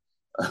anymore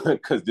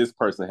because this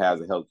person has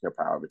a healthcare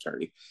power of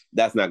attorney.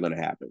 That's not going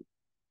to happen.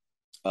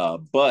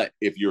 But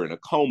if you're in a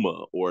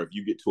coma or if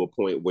you get to a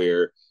point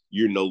where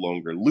you're no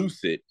longer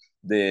lucid,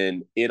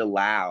 then it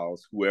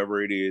allows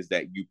whoever it is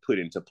that you put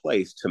into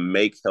place to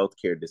make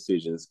healthcare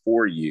decisions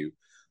for you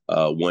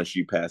once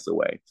you pass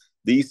away.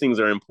 These things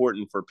are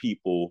important for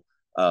people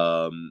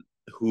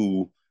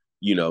who,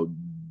 you know,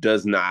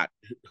 does not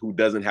who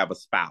doesn't have a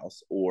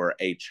spouse or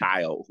a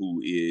child who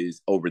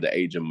is over the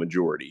age of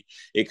majority.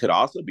 It could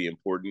also be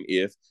important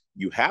if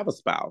you have a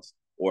spouse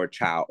or a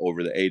child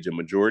over the age of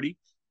majority,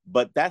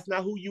 but that's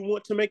not who you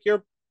want to make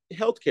your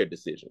healthcare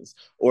decisions.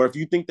 Or if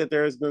you think that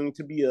there is going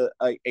to be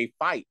a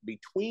fight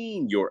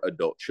between your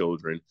adult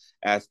children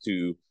as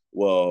to,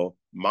 well,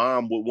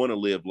 mom would want to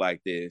live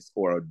like this,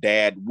 or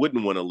dad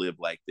wouldn't want to live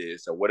like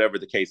this, or whatever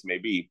the case may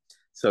be.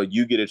 So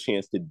you get a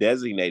chance to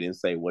designate and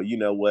say, well, you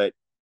know what?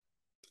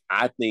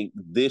 I think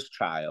this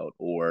child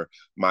or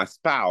my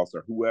spouse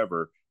or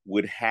whoever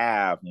would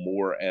have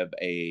more of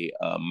a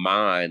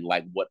mind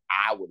like what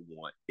I would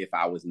want if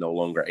I was no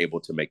longer able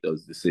to make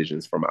those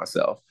decisions for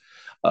myself.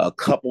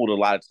 Coupled a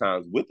lot of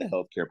times with the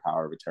healthcare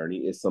power of attorney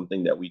is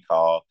something that we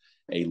call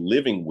a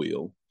living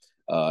will.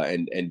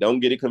 And don't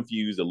get it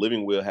confused. A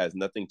living will has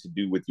nothing to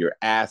do with your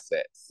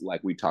assets,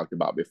 like we talked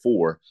about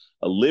before.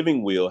 A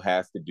living will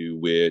has to do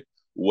with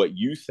what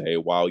you say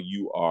while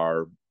you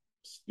are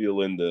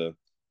still in the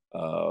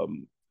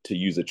to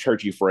use a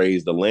churchy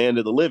phrase, the land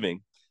of the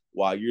living,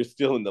 while you're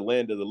still in the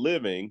land of the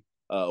living,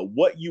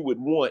 what you would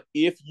want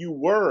if you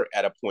were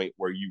at a point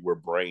where you were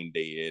brain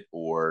dead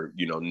or,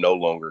 you know, no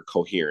longer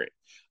coherent.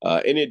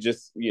 And it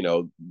just, you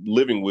know,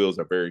 living wills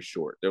are very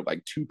short. They're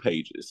like 2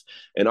 pages.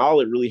 And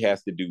all it really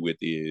has to do with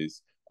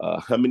is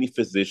how many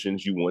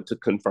physicians you want to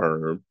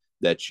confirm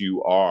that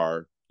you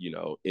are, you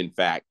know, in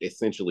fact,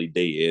 essentially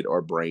dead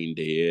or brain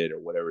dead or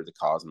whatever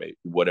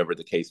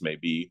the case may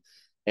be,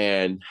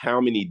 and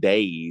how many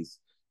days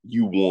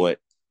you want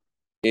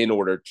in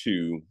order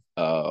to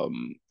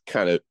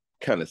kind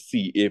of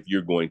see if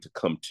you're going to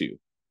come to,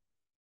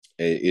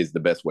 is the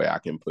best way I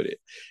can put it.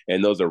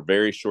 And those are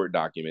very short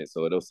documents.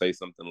 So it'll say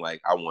something like,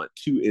 I want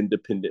 2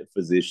 independent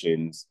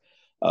physicians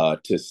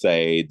to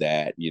say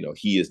that, you know,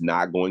 he is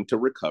not going to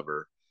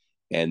recover.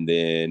 And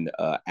then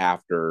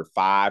after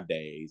 5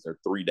 days or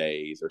 3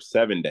 days or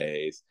 7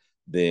 days,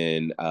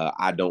 then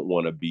I don't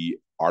want to be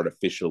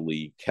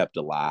artificially kept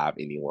alive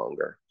any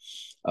longer.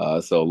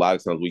 So a lot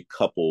of times we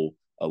couple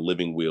a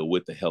living will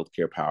with the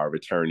healthcare power of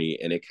attorney,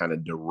 and it kind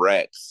of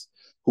directs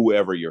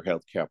whoever your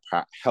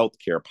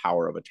healthcare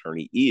power of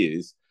attorney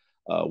is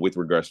with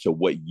regards to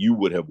what you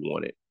would have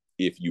wanted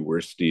if you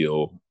were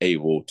still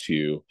able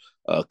to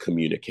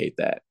communicate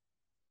that.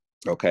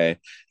 Okay.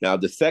 Now,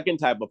 the second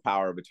type of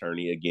power of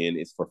attorney, again,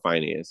 is for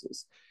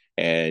finances.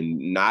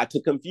 And not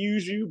to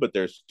confuse you, but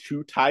there's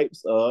 2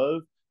 types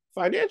of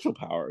financial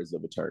powers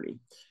of attorney.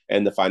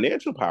 And the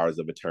financial powers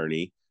of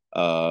attorney,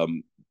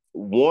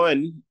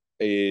 one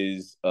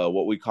is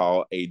what we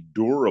call a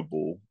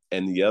durable,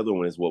 and the other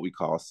one is what we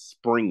call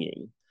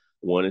springing.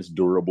 One is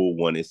durable,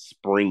 one is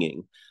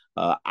springing.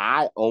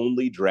 I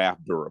only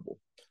draft durable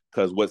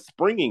because what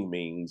springing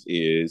means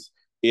is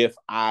if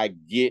I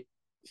get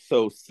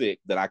so sick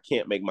that I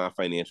can't make my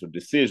financial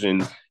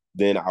decisions,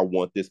 then I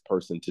want this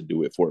person to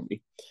do it for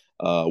me.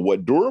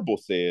 What durable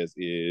says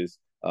is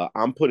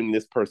I'm putting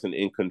this person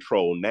in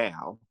control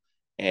now.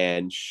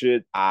 And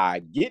should I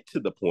get to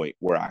the point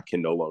where I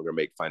can no longer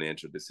make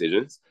financial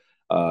decisions,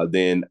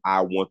 then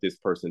I want this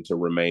person to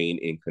remain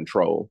in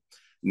control.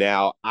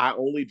 Now, I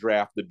only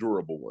draft the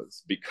durable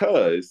ones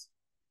because,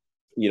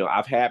 you know,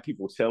 I've had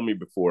people tell me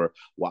before,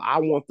 well, I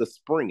want the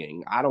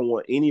springing. I don't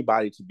want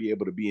anybody to be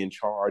able to be in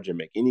charge and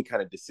make any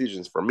kind of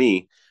decisions for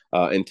me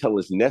until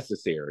it's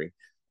necessary.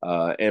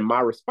 And my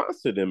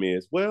response to them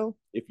is, well,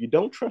 if you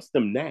don't trust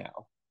them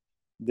now,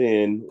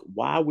 then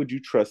why would you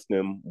trust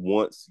them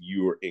once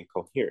you're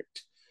incoherent?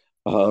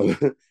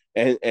 Um,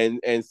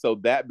 and so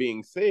that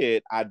being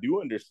said, I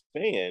do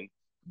understand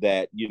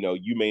that, you know,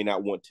 you may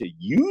not want to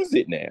use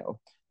it now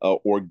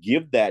or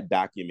give that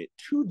document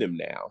to them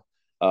now.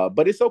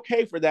 But it's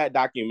okay for that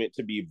document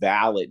to be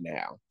valid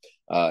now.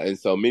 And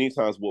so many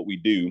times what we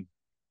do,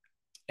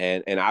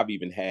 and I've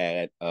even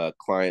had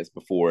clients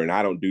before, and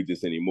I don't do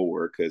this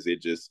anymore because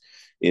it just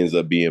ends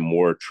up being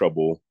more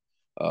trouble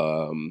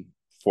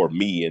for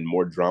me and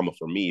more drama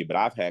for me. But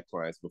I've had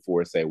clients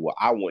before say, well,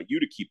 I want you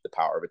to keep the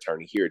power of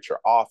attorney here at your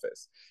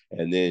office.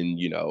 And then,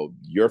 you know,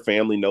 your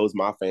family knows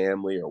my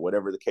family or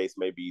whatever the case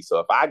may be. So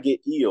if I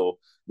get ill,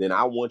 then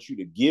I want you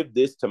to give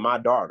this to my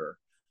daughter.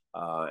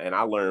 And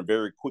I learned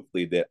very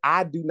quickly that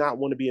I do not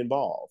want to be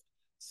involved.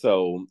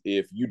 So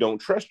if you don't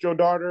trust your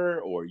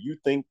daughter, or you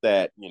think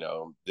that, you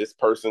know, this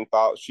person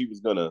thought she was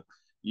going to,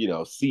 you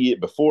know, see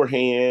it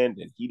beforehand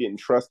and he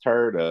didn't trust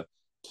her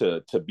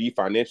to be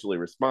financially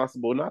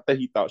responsible, not that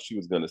he thought she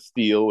was going to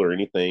steal or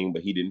anything,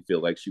 but he didn't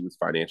feel like she was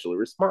financially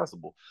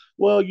responsible.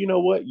 Well, you know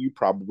what? You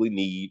probably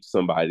need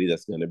somebody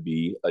that's going to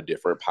be a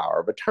different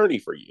power of attorney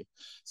for you.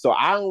 So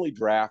I only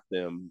draft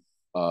them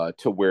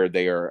to where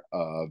they are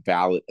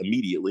valid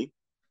immediately.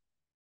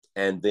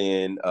 And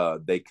then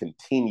they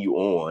continue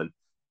on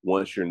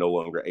once you're no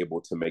longer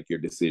able to make your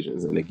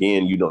decisions. And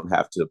again, you don't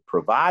have to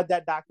provide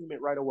that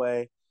document right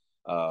away,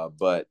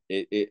 but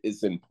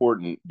it's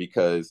important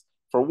because,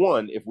 for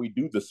one, if we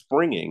do the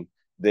springing,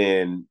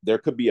 then there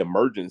could be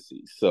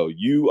emergencies. So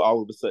you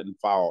all of a sudden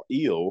fall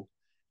ill,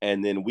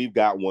 and then we've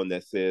got one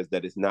that says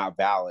that it's not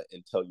valid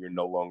until you're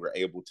no longer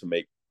able to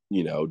make,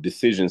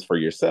 decisions for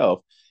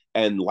yourself.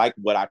 And like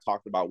what I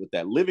talked about with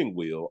that living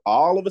will,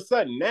 all of a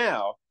sudden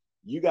now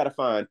you got to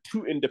find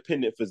two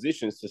independent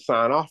physicians to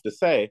sign off to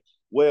say,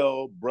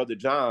 well, Brother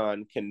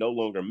John can no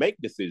longer make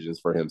decisions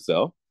for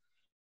himself.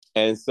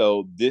 And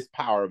so this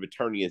power of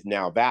attorney is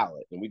now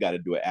valid. And we got to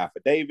do an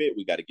affidavit.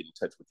 We got to get in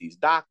touch with these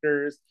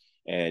doctors.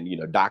 And,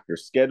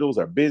 doctors' schedules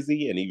are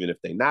busy. And even if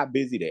they're not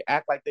busy, they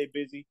act like they're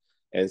busy.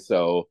 And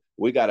so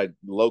we got to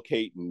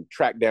locate and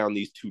track down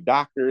these two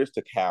doctors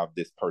to have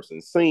this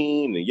person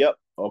seen. And yep,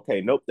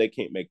 okay, nope, they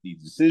can't make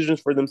these decisions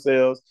for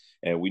themselves.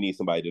 And we need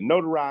somebody to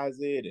notarize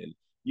it. And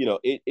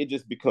it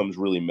just becomes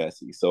really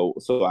messy. So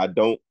I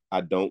don't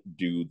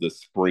do the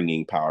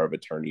springing power of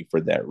attorney for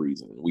that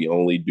reason. We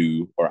only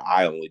do, or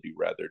I only do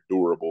rather,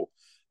 durable.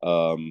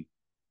 And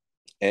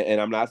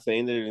I'm not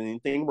saying that there's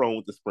anything wrong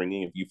with the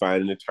springing. If you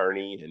find an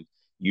attorney and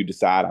you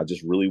decide, I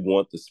just really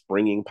want the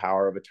springing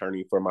power of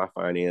attorney for my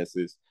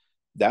finances,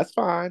 that's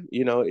fine.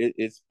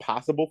 It's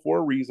possible for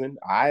a reason.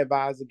 I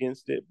advise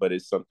against it, but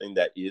it's something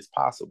that is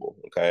possible.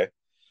 Okay.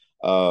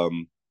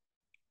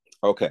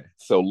 Okay.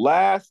 So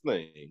last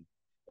thing,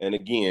 and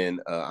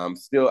again, I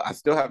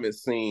still haven't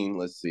seen,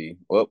 let's see.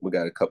 Well, we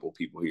got a couple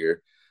people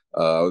here.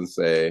 I would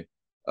say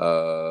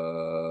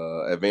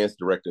advanced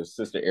directives,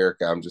 Sister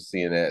Erica, I'm just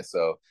seeing that.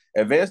 So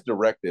advanced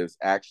directives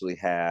actually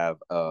have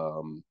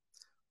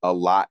a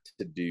lot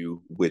to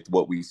do with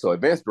so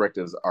advanced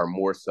directives are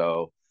more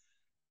so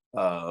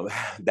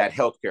that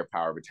healthcare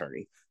power of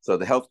attorney. So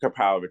the healthcare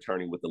power of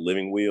attorney with the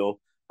living will,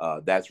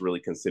 that's really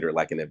considered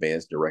like an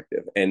advanced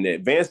directive. And the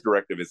advanced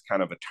directive is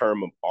kind of a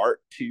term of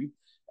art too.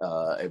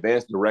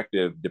 Advanced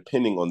directive,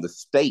 depending on the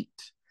state,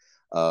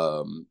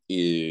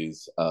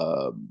 is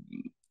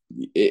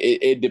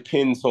it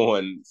depends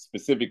on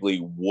specifically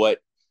what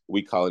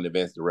we call an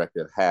advanced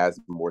directive, has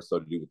more so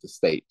to do with the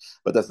state.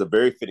 But that's a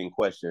very fitting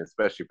question,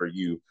 especially for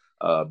you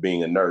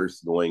being a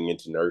nurse going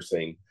into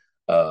nursing.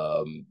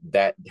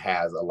 That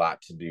has a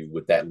lot to do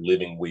with that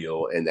living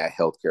will and that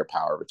healthcare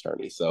power of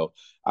attorney. So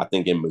I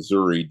think in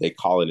Missouri, they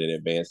call it an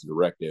advanced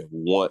directive.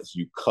 Once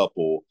you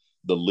couple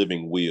the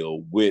living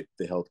will with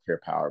the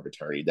healthcare power of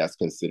attorney, that's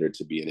considered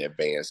to be an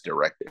advanced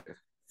directive.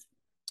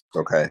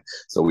 Okay.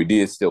 So we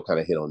did still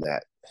kind of hit on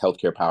that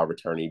healthcare power of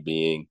attorney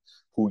being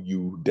who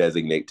you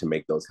designate to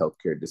make those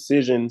healthcare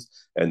decisions,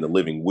 and the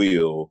living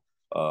will,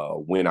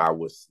 when I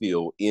was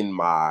still in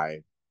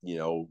my,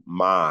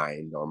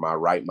 mind, or my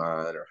right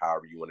mind, or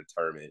however you want to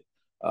term it,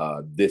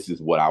 this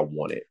is what I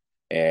wanted.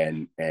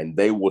 And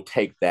they will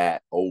take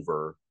that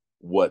over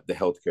what the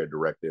healthcare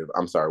directive,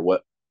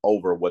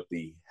 what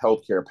the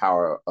healthcare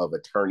power of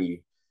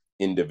attorney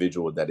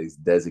individual that is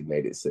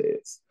designated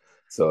says.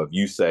 So if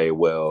you say,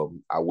 well,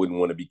 I wouldn't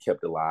want to be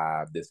kept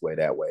alive this way,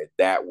 that way,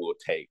 that will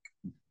take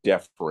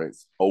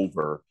deference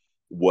over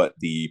what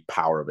the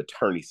power of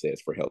attorney says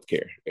for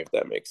healthcare, if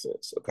that makes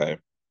sense. Okay.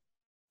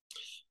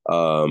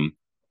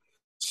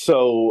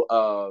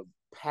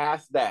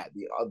 Past that,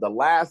 the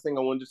last thing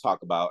I wanted to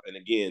talk about, and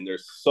again,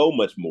 there's so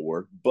much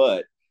more,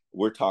 but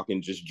we're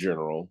talking just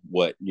general,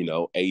 what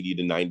 80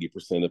 to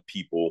 90% of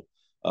people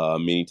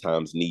many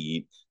times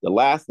need. The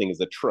last thing is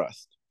a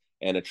trust,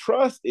 and a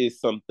trust is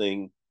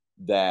something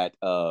that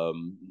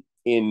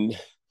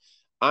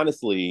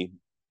honestly,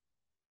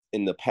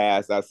 in the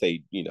past, I'd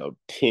say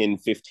 10,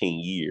 15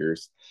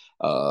 years,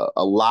 a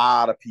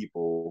lot of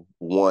people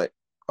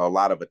a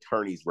lot of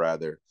attorneys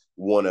rather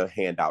want to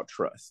hand out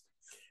trust,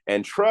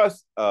 and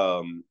trust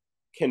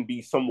can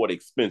be somewhat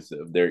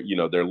expensive. They're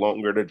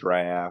longer to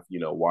draft.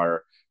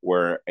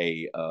 Where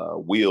a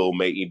will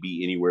may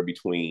be anywhere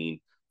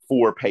between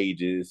 4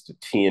 pages to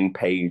 10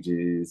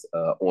 pages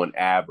on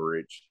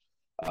average.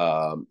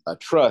 A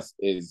trust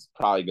is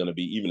probably going to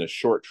be, even a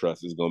short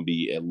trust is going to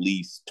be at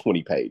least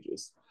 20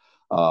 pages.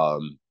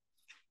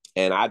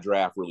 And I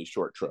draft really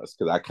short trusts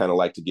because I kind of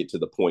like to get to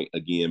the point,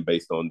 again,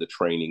 based on the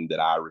training that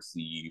I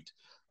received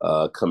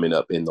coming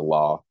up in the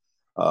law.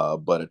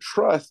 But a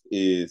trust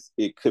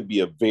it could be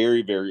a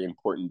very, very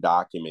important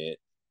document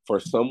for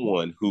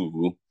someone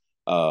who,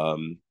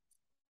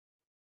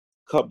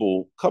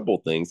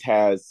 couple things,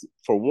 has,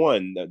 for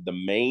one,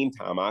 the main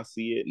time I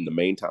see it and the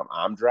main time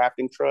I'm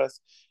drafting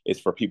trust is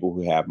for people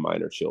who have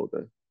minor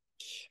children.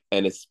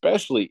 And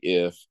especially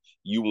if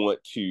you want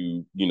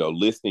to,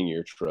 list in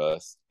your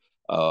trust,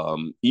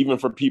 even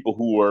for people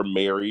who are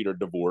married or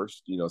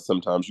divorced,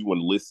 sometimes you want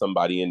to list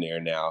somebody in there.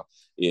 Now,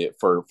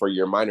 for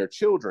your minor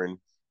children,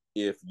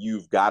 if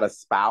you've got a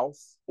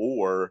spouse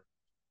or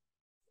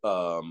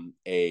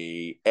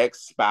a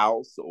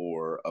ex-spouse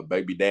or a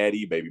baby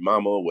daddy, baby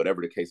mama,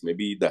 whatever the case may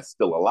be, that's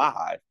still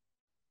alive,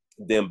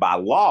 then by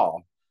law,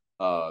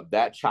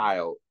 that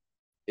child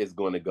is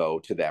going to go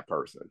to that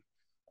person.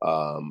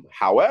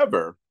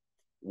 However,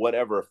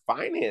 whatever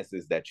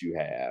finances that you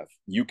have,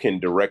 you can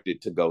direct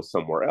it to go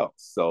somewhere else.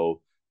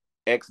 So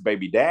ex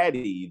baby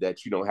daddy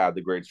that you don't have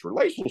the greatest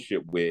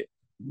relationship with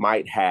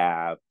might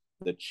have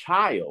the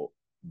child,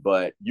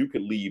 but you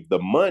could leave the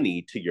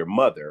money to your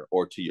mother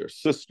or to your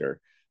sister,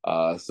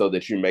 so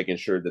that you're making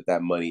sure that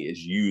that money is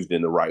used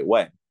in the right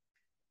way.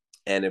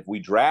 And if we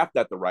draft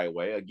that the right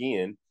way,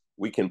 again,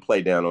 we can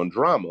play down on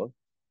drama,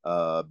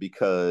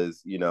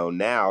 because,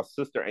 now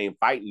sister ain't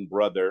fighting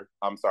brother.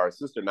 I'm sorry,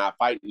 sister not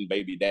fighting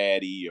baby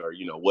daddy, or,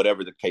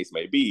 whatever the case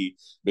may be,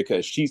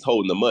 because she's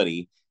holding the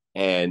money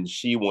and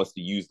she wants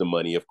to use the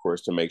money, of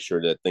course, to make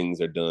sure that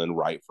things are done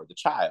right for the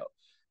child.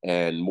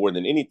 And more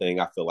than anything,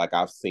 I feel like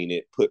I've seen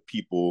it put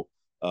people,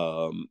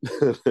 um,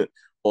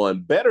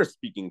 on better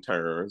speaking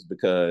terms,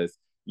 because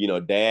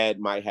dad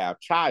might have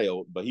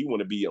child, but he want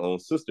to be on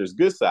sister's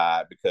good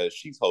side because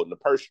she's holding the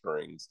purse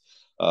strings,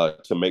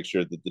 to make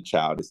sure that the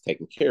child is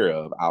taken care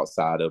of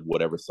outside of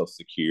whatever social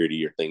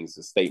security or things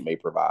the state may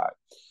provide.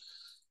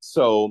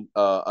 So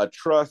a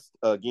trust,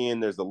 again,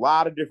 there's a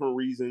lot of different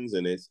reasons,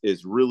 and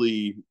it's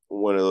really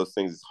one of those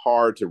things. It's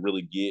hard to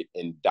really get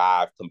and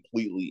dive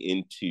completely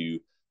into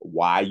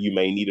why you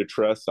may need a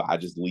trust. So I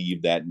just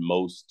leave that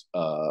most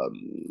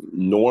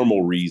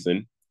normal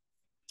reason.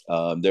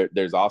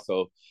 There's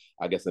also,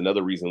 I guess,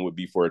 another reason would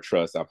be for a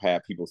trust. I've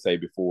had people say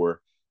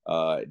before,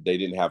 they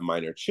didn't have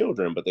minor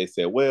children, but they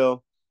said,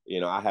 well,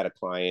 I had a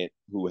client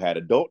who had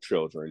adult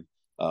children,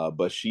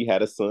 but she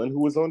had a son who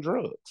was on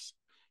drugs.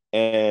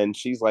 And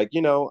she's like,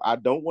 I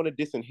don't want to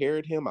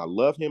disinherit him. I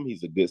love him.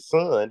 He's a good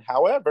son.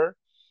 However,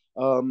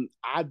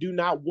 I do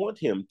not want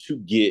him to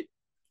get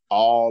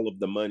all of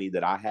the money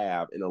that I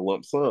have in a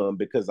lump sum,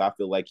 because I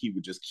feel like he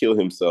would just kill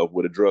himself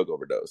with a drug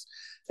overdose.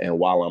 And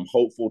while I'm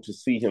hopeful to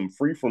see him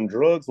free from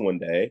drugs one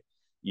day,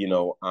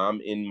 I'm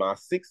in my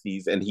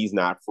 60s and he's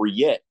not free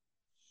yet.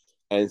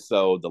 And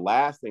so the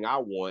last thing I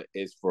want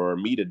is for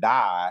me to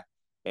die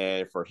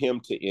and for him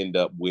to end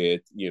up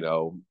with,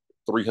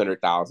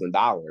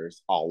 $300,000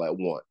 all at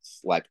once.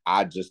 Like,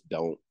 I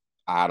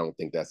don't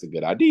think that's a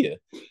good idea.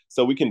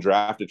 So we can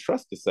draft a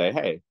trust to say,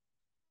 hey,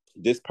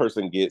 this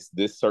person gets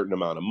this certain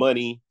amount of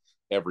money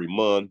every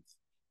month,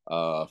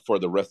 for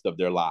the rest of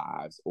their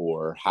lives,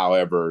 or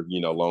however,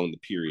 long the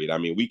period. I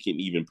mean, we can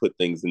even put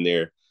things in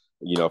there,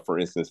 for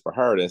instance, for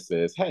her that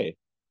says, hey,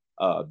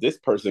 this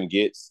person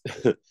gets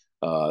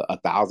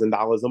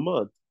 $1,000 a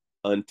month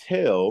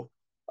until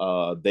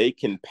they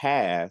can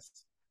pass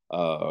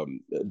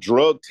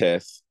drug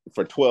tests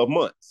for 12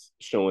 months,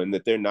 showing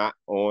that they're not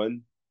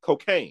on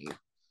cocaine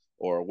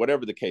or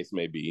whatever the case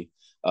may be.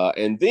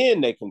 And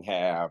then they can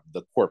have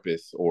the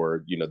corpus,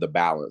 or, the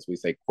balance. We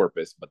say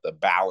corpus, but the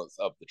balance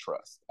of the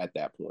trust at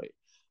that point.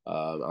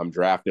 I'm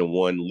drafting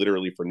one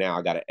literally for now.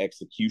 I got an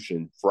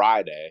execution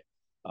Friday,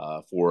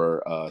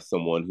 for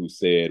someone who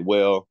said,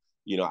 well,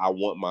 I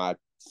want my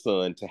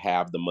son to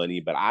have the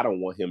money, but I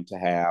don't want him to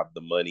have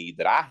the money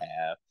that I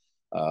have.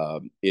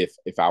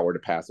 If I were to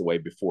pass away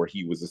before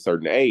he was a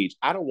certain age,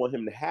 I don't want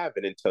him to have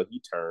it until he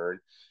turned,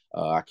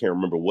 I can't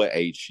remember what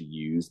age she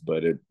used,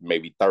 but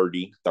maybe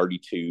 30,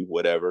 32,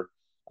 whatever,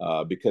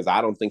 because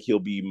I don't think he'll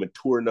be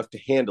mature enough to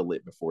handle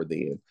it before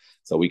then.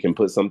 So we can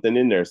put something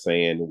in there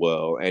saying,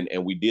 well,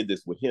 and we did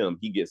this with him.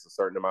 He gets a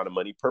certain amount of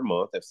money per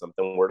month. If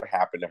something were to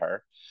happen to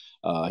her,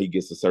 he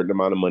gets a certain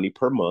amount of money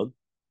per month.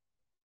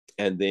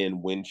 And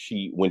then when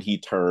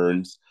he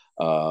turns,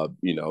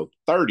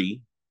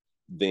 30,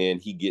 then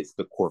he gets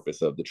the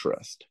corpus of the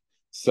trust.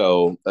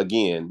 So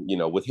again,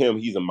 with him,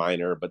 he's a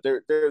minor, but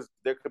there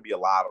could be a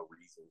lot of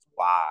reasons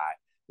why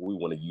we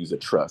want to use a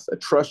trust. A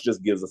trust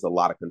just gives us a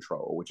lot of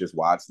control, which is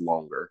why it's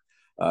longer.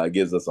 It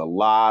gives us a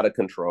lot of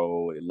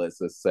control. It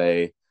lets us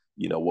say,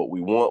 what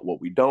we want,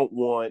 what we don't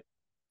want.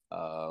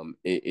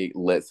 It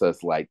lets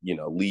us, like,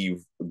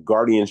 leave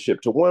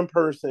guardianship to one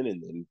person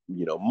and then,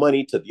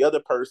 money to the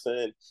other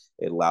person.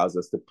 It allows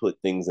us to put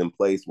things in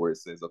place where it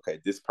says, okay,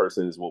 this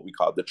person is what we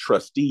call the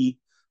trustee,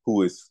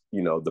 who is,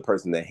 the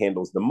person that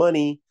handles the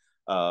money.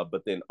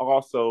 But then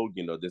also,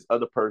 this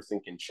other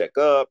person can check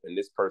up, and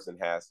this person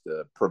has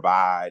to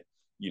provide,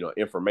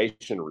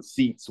 information,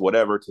 receipts,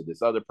 whatever, to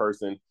this other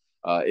person.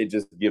 It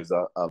just gives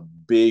a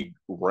big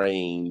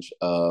range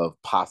of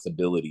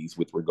possibilities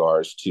with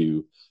regards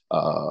to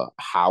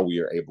how we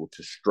are able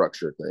to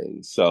structure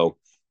things. So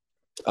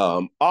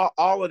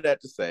all of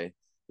that to say,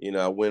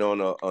 I went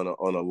on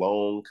a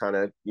long kind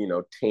of,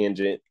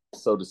 tangent,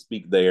 so to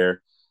speak,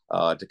 there,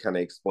 to kind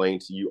of explain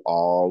to you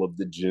all of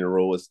the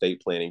general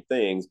estate planning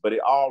things, but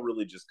it all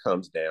really just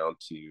comes down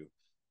to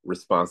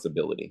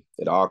responsibility.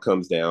 It all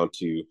comes down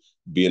to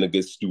being a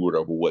good steward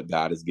over what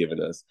God has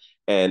given us.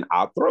 And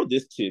I'll throw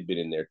this tidbit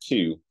in there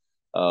too.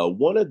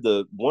 One of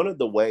the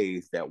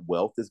ways that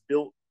wealth is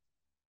built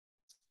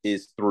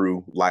is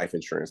through life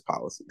insurance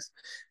policies.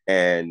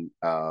 And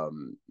I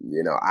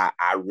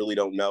really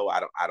don't know.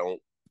 I don't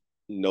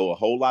know a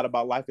whole lot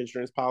about life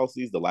insurance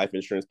policies. The life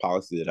insurance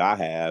policy that I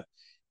have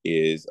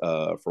is,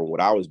 from what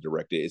I was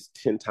directed, is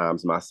 10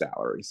 times my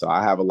salary. So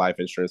I have a life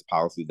insurance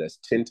policy that's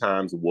 10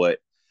 times what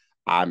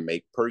I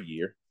make per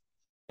year.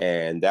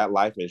 And that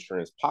life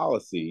insurance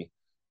policy,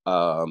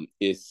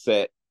 is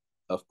set.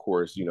 Of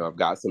course, I've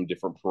got some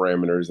different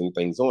parameters and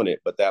things on it,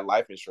 but that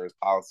life insurance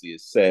policy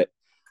is set.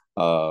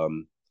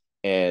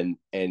 And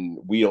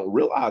we don't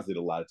realize it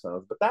a lot of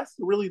times, but that's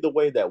really the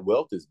way that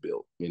wealth is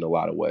built in a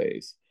lot of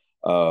ways.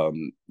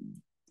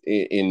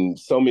 In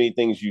so many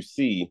things you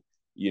see,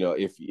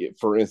 if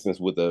for instance,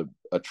 with a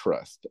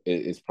trust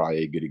is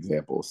probably a good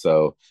example.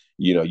 So,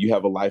 you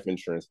have a life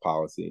insurance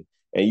policy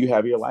and you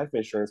have your life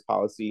insurance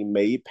policy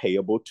made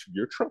payable to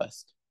your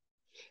trust.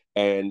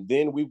 And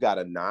then we've got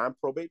a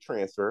non-probate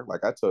transfer,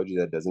 like I told you,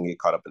 that doesn't get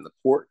caught up in the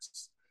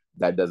courts,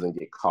 that doesn't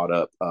get caught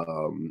up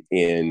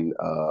in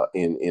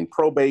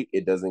probate.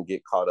 It doesn't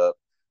get caught up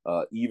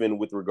even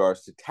with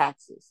regards to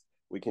taxes.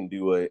 We can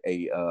do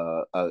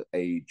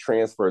a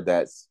transfer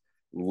that's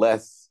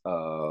less.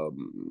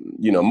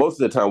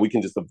 Most of the time we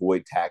can just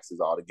avoid taxes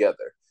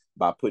altogether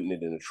by putting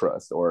it in a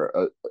trust,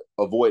 or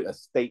avoid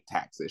estate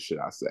taxes, should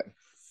I say,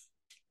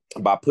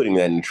 by putting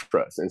that in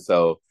trust. And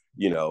so,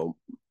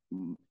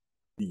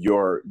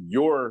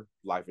 your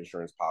life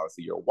insurance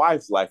policy, your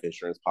wife's life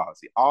insurance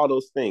policy, all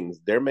those things,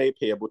 they're made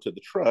payable to the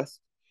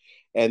trust.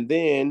 And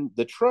then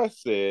the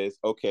trust says,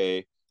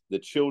 okay, the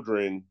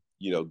children,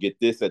 get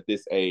this at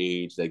this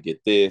age, they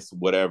get this,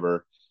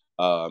 whatever.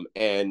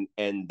 And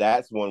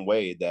that's one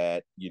way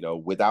that,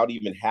 without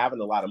even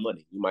having a lot of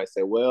money, you might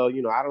say, well,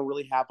 I don't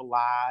really have a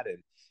lot.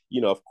 And,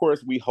 of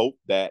course, we hope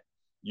that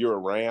you're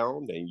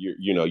around and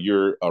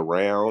you're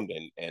around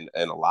and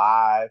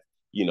alive,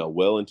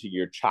 well into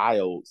your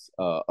child's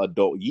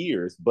adult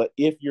years. But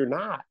if you're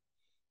not,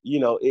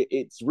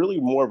 it's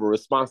really more of a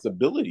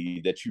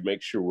responsibility that you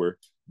make sure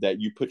that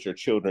you put your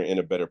children in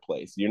a better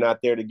place. You're not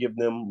there to give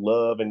them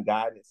love and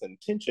guidance and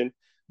attention,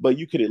 but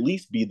you could at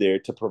least be there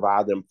to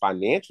provide them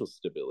financial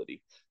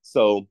stability.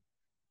 So,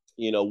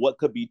 what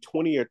could be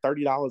 $20 or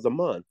 $30 a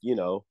month,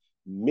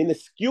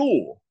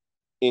 minuscule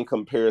in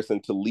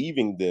comparison to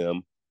leaving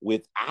them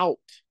without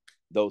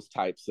those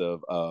types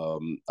of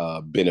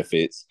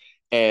benefits.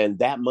 And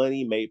that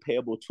money made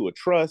payable to a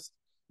trust,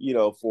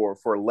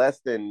 for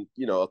less than,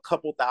 a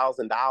couple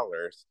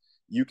 $1,000s,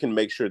 you can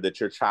make sure that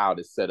your child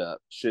is set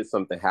up should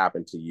something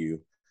happen to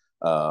you,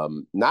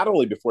 not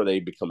only before they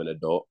become an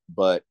adult,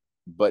 but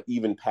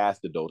even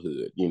past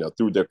adulthood,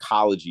 through their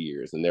college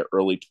years and their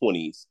early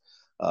 20s,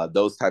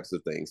 those types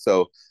of things.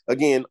 So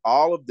again,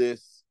 all of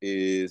this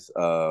is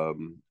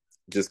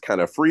just kind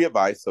of free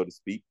advice, so to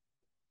speak.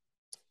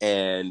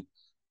 And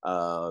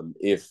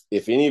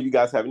if any of you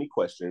guys have any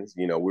questions,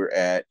 we're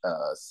at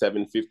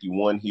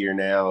 7:51 here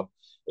now.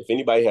 If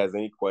anybody has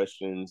any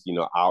questions,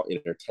 I'll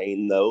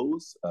entertain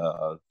those.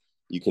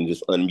 You can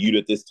just unmute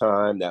at this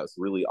time. That's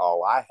really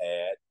all I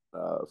had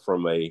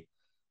from maybe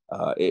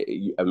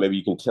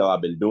you can tell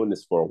I've been doing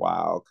this for a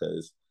while,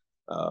 because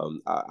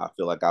I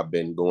feel like I've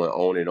been going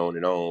on and on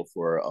and on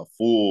for a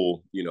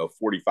full,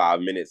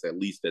 45 minutes at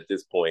least at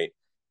this point,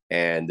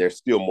 and there's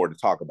still more to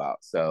talk about.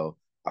 So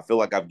I feel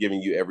like I've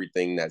given you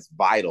everything that's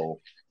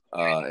vital.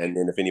 And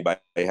then if anybody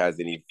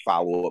has any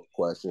follow-up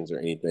questions or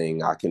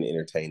anything, I can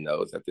entertain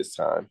those at this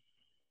time.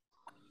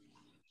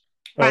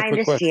 Ryan,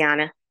 this is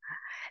Gianna.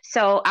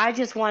 So I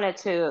just wanted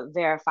to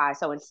verify.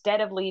 So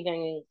instead of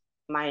leaving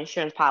my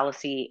insurance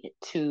policy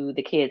to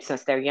the kids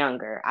since they're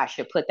younger, I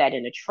should put that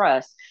in a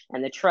trust,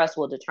 and the trust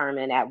will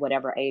determine at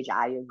whatever age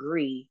I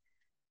agree,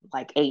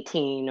 like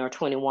 18 or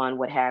 21,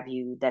 what have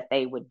you, that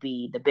they would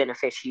be the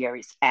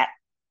beneficiaries at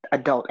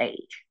adult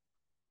age.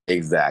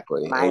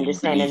 Exactly. Am I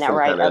understanding that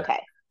right? Okay.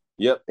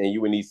 Yep. And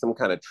you would need some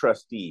kind of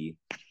trustee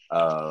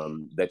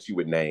that you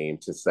would name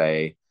to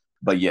say,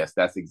 but yes,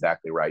 that's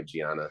exactly right,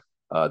 Gianna.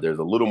 There's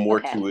a little more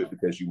to it,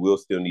 because you will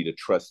still need a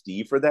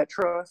trustee for that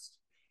trust.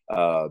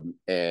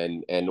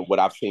 And what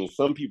I've seen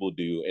some people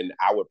do, and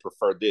I would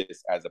prefer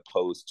this as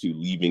opposed to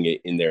leaving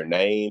it in their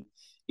name,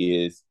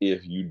 is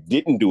if you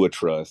didn't do a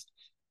trust,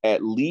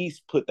 at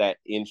least put that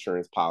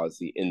insurance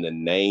policy in the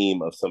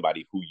name of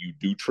somebody who you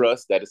do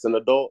trust, that it's an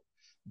adult,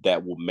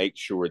 that will make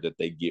sure that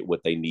they get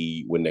what they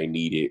need when they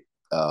need it,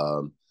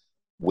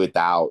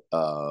 without,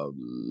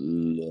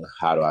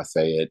 how do I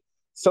say it?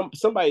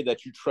 Somebody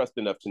that you trust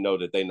enough to know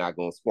that they're not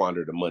going to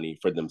squander the money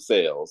for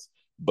themselves,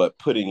 but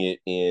putting it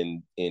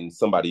in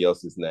somebody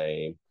else's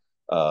name,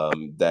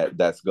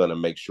 that's going to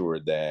make sure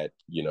that,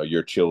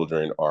 your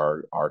children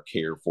are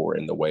cared for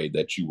in the way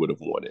that you would have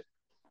wanted.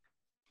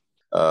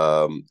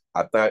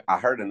 I thought I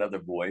heard another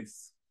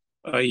voice.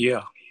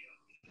 Yeah.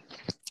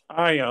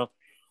 I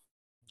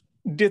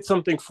did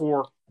something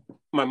for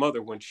my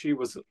mother when she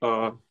was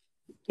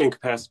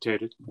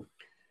incapacitated.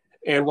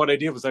 And what I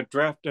did was I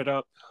drafted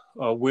up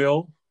a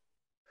will.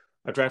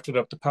 I drafted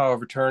up the power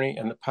of attorney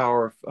and the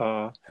power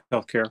of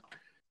healthcare.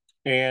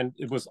 And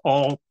it was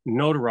all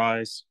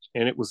notarized,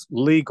 and it was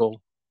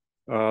legal,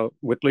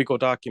 with legal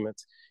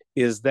documents.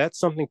 Is that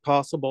something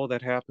possible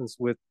that happens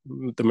with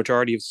the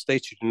majority of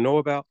states you know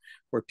about,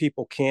 where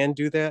people can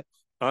do that?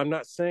 I'm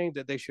not saying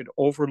that they should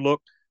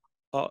overlook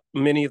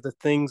many of the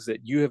things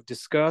that you have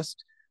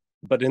discussed,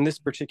 but in this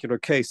particular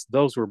case,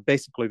 those were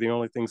basically the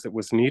only things that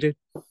was needed.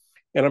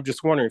 And I'm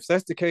just wondering if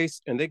that's the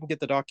case and they can get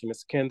the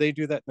documents, can they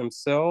do that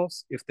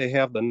themselves if they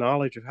have the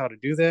knowledge of how to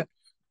do that,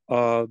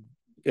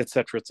 et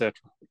cetera, et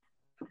cetera?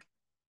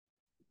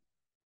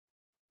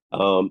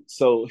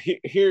 So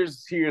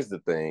here's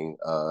the thing.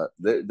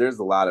 There's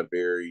a lot of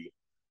very,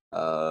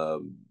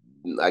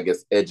 I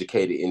guess,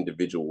 educated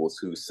individuals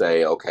who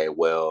say, okay,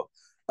 well,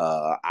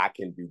 I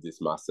can do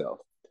this myself,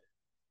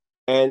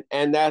 and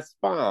that's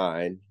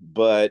fine.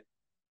 But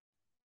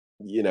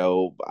you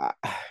know,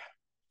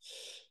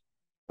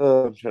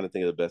 I'm trying to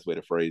think of the best way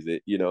to phrase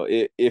it. You know,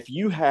 if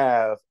you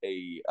have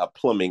a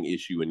plumbing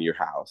issue in your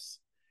house,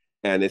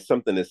 and it's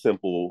something as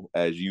simple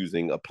as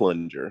using a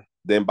plunger,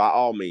 then by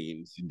all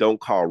means, don't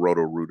call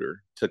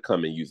Roto-Rooter to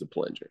come and use a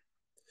plunger.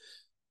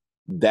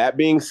 That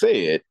being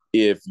said,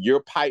 if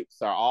your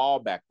pipes are all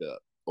backed up,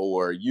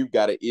 or you've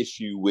got an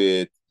issue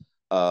with,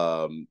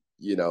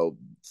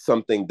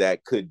 something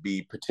that could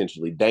be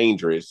potentially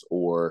dangerous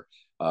or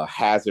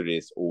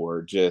hazardous,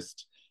 or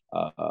just,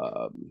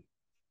 I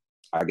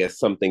guess,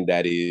 something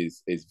that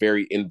is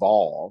very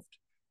involved,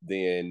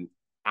 then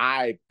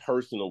I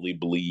personally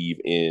believe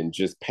in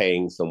just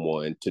paying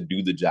someone to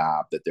do the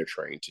job that they're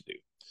trained to do.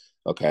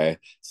 Okay.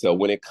 So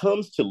when it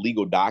comes to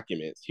legal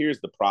documents, here's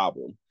the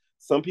problem.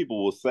 Some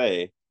people will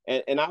say,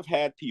 and I've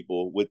had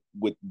people with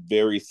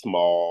very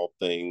small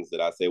things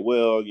that I say,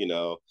 well,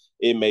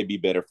 it may be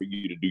better for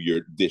you to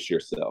do this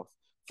yourself.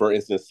 For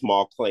instance,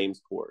 small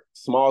claims court.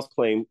 Small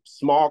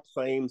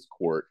claims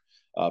court.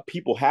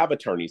 People have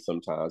attorneys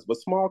sometimes, but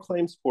small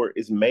claims court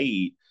is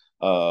made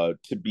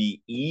to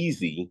be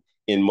easy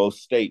in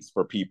most states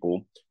for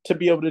people to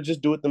be able to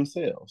just do it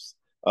themselves,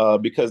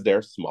 because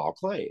they're small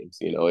claims.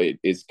 It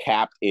is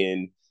capped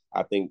in,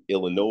 I think,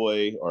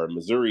 Illinois or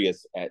Missouri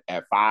is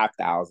at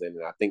 5,000,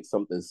 and I think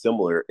something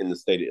similar in the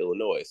state of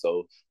Illinois.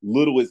 So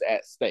little is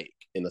at stake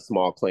in a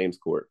small claims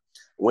court.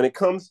 When it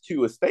comes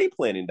to estate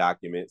planning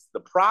documents,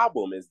 the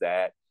problem is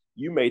that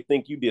you may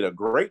think you did a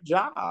great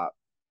job,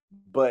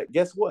 but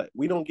guess what?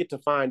 We don't get to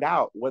find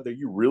out whether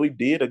you really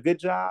did a good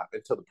job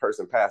until the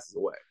person passes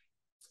away.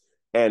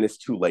 And it's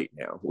too late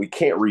now. We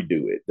can't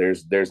redo it.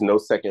 There's no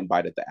second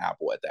bite at the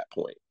apple at that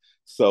point.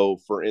 So,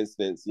 for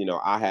instance,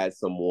 I had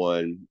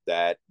someone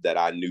that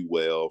I knew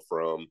well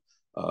from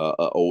an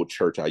old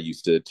church I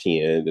used to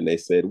attend, and they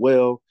said,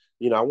 well,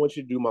 I want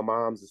you to do my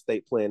mom's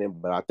estate planning,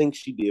 but I think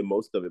she did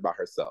most of it by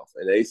herself.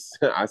 And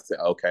I said,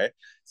 okay.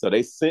 So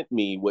they sent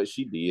me what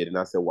she did, and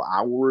I said, well,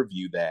 I will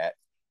review that.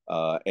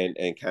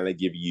 And kind of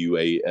give you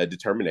a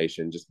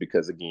determination, just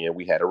because, again,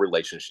 we had a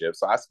relationship.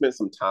 So I spent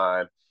some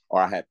time,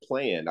 or I had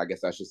planned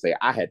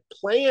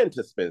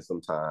to spend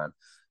some time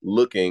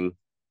looking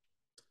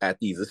at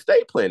these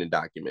estate planning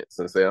documents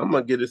and say, I'm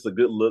going to give this a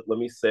good look. Let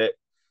me set,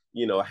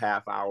 a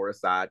half hour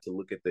aside to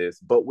look at this.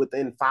 But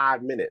within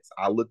 5 minutes,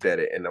 I looked at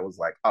it and I was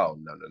like, oh,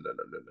 no.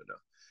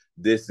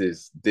 This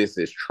is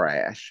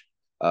trash.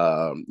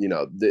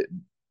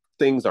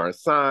 Things aren't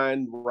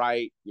signed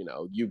right.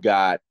 You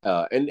got,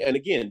 and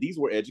again, these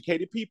were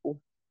educated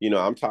people.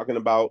 I'm talking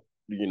about,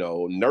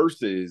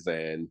 nurses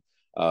and,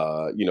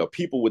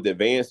 people with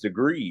advanced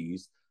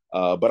degrees.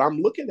 But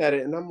I'm looking at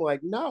it and I'm like,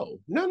 no.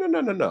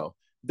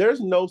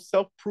 There's no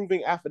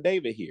self-proving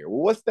affidavit here.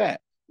 Well, what's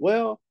that?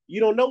 Well, you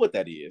don't know what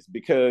that is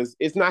because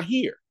it's not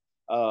here.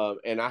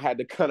 And I had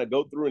to kind of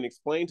go through and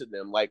explain to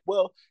them, like,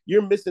 well,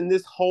 you're missing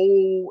this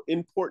whole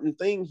important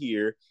thing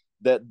here,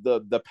 that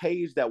the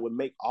page that would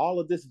make all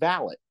of this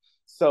valid.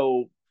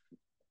 So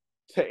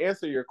to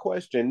answer your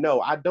question,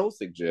 no, I don't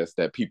suggest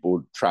that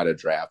people try to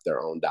draft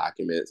their own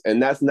documents.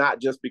 And that's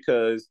not just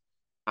because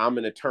I'm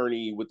an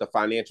attorney with a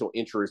financial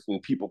interest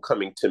in people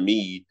coming to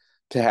me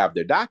to have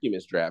their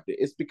documents drafted.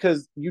 It's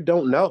because you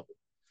don't know.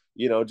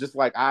 Just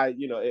like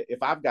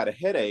if I've got a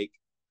headache,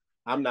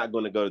 I'm not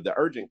going to go to the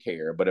urgent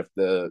care. But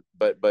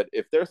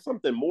if there's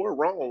something more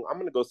wrong, I'm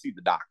going to go see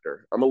the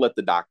doctor. I'm going to let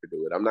the doctor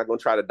do it. I'm not going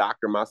to try to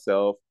doctor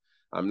myself.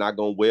 I'm not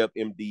going to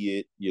WebMD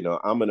it.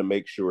 I'm going to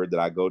make sure that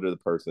I go to the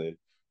person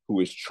who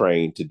is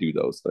trained to do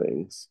those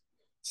things.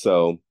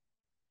 So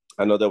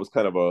I know that was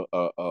kind of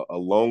a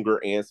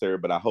longer answer,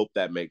 but I hope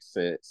that makes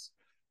sense.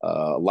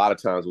 A lot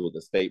of times with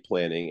estate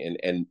planning,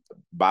 and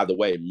by the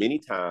way, many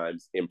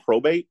times in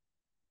probate,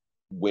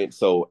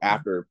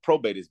 after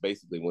probate is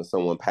basically when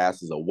someone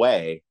passes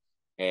away.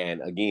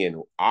 And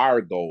again,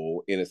 our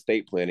goal in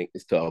estate planning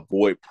is to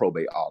avoid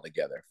probate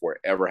altogether if we're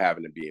ever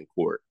having to be in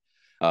court.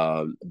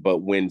 But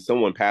when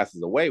someone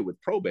passes away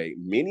with probate,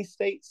 many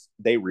states,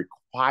 they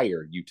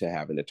require you to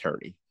have an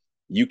attorney.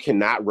 You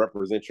cannot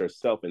represent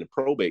yourself in a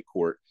probate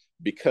court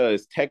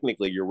because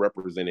technically you're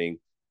representing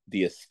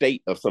the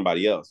estate of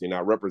somebody else. You're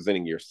not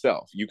representing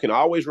yourself. You can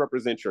always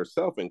represent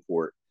yourself in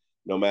court,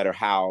 no matter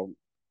how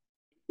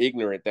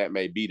ignorant that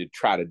may be to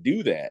try to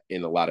do that.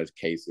 In a lot of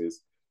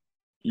cases,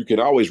 you can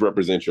always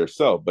represent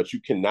yourself, but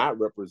you cannot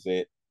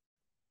represent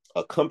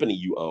a company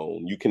you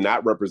own. You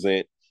cannot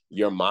represent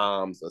your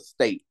mom's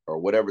estate or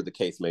whatever the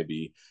case may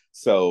be.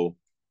 So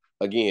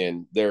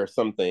again, there are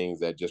some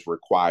things that just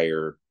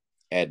require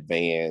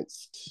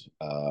advanced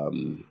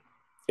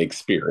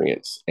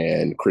experience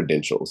and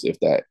credentials, if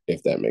that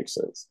makes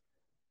sense.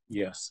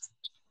 Yes.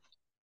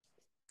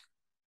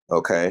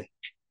 Okay.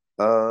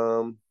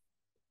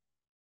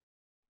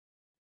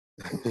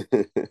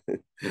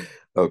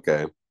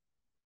 Okay.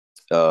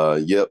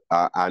 Yep.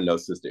 I know,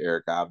 Sister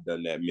Erica. I've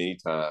done that many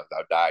times.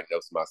 I've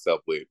diagnosed myself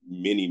with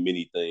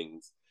many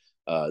things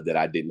that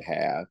I didn't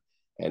have.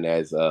 And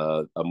as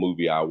a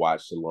movie I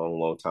watched a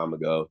long time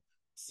ago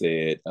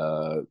said,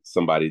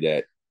 somebody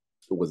that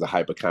was a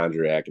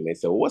hypochondriac, and they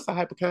said, "Well, what's a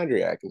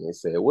hypochondriac?" And they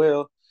said,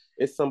 "Well,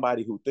 it's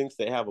somebody who thinks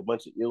they have a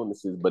bunch of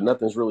illnesses, but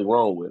nothing's really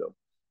wrong with them."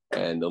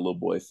 And the little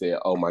boy said,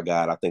 "Oh my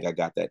God, I think I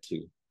got that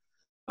too."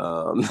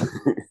 Um,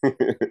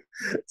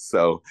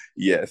 so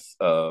yes,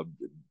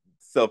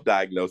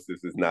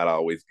 self-diagnosis is not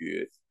always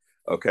good.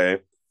 Okay.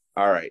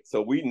 All right.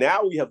 So we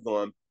have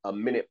gone a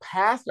minute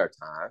past our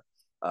time.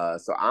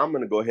 So I'm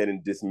going to go ahead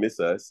and dismiss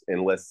us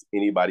unless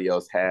anybody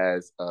else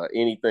has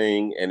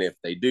anything. And if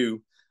they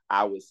do,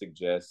 I would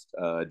suggest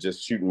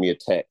just shooting me a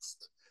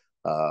text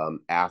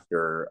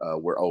after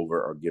we're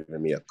over, or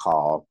giving me a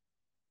call.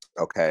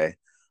 Okay.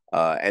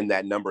 And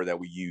that number that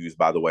we use,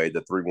 by the way, the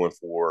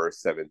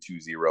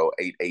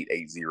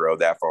 314-720-8880,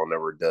 that phone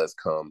number does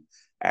come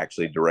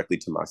actually directly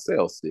to my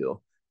cell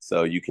still.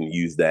 So you can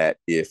use that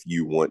if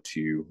you want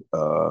to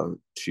talk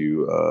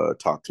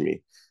to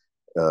me.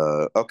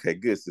 Okay,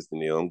 good, Sister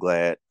Neil. I'm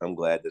glad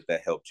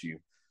that helped you.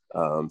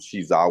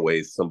 She's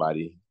always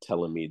somebody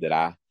telling me that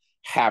I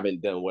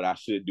haven't done what I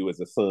should do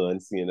as a son,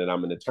 seeing that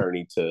I'm an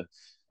attorney, to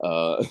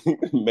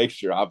make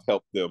sure I've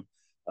helped them.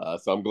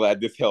 So I'm glad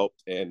this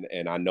helped, and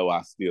I know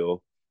I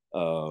still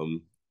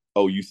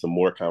owe you some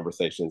more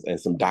conversations and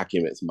some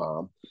documents,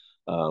 Mom.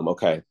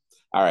 Okay.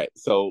 All right.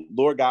 So,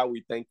 Lord God,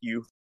 we thank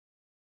you.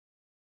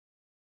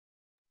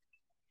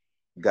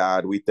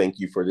 God, we thank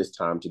you for this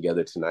time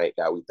together tonight.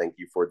 God, we thank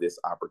you for this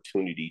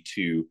opportunity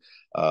to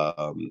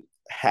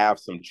have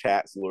some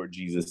chats, Lord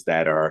Jesus,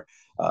 that are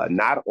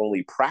not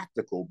only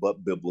practical,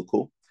 but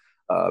biblical.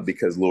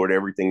 Because, Lord,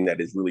 everything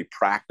that is really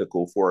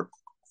practical for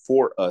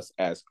us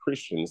as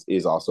Christians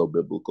is also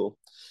biblical.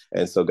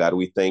 And so, God,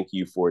 we thank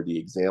you for the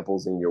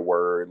examples in your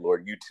word.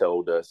 Lord, you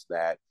told us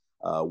that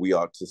we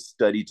ought to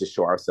study to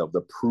show ourselves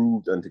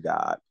approved unto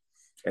God.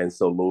 And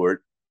so, Lord,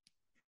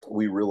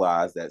 we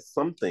realize that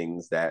some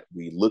things that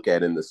we look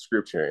at in the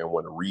scripture and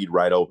want to read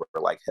right over,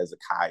 like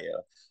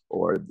Hezekiah,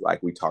 or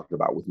like we talked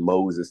about with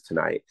Moses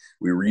tonight,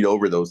 we read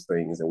over those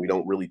things and we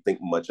don't really think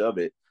much of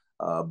it.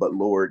 But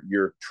Lord,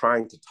 you're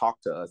trying to talk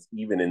to us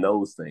even in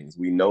those things.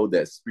 We know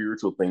that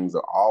spiritual things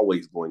are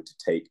always going to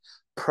take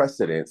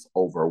precedence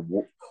over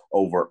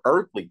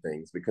earthly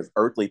things, because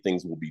earthly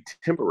things will be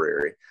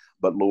temporary.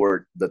 But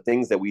Lord, the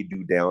things that we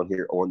do down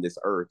here on this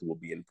earth will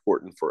be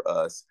important for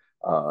us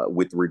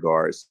with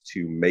regards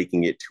to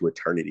making it to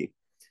eternity.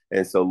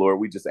 And so, Lord,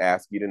 we just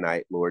ask you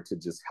tonight, Lord, to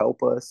just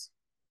help us,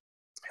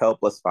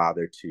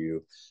 Father,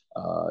 to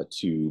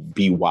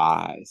be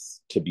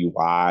wise in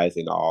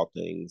all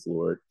things,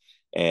 Lord,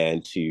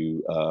 and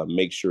to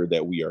make sure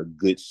that we are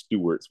good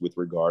stewards with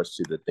regards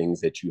to the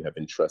things that you have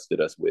entrusted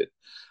us with,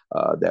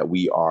 that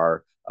we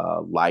are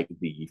like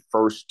the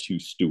first two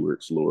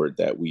stewards, Lord,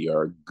 that we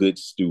are good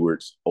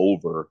stewards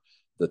over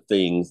the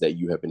things that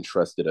you have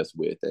entrusted us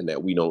with, and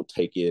that we don't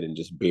take it and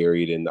just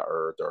bury it in the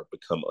earth or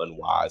become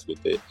unwise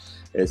with it.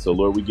 And so,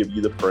 Lord, we give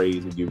you the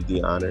praise, we give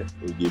you the honor,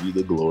 we give you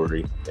the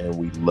glory, and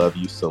we love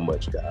you so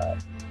much,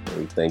 God. And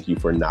we thank you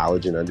for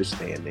knowledge and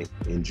understanding.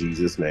 In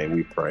Jesus' name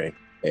we pray.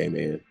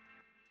 Amen.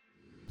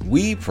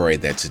 We pray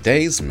that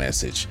today's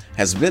message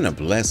has been a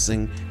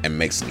blessing and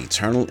makes an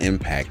eternal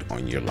impact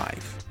on your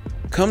life.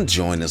 Come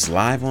join us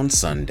live on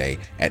Sunday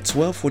at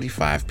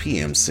 12:45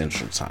 p.m.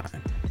 Central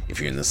Time. If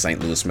you're in the St.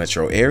 Louis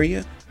metro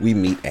area, we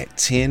meet at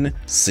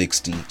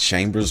 1060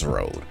 Chambers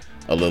Road,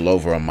 a little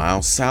over a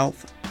mile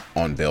south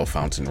on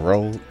Bellefontaine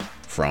Road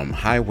from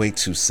Highway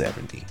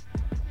 270.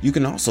 You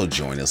can also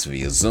join us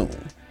via Zoom.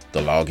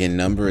 The login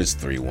number is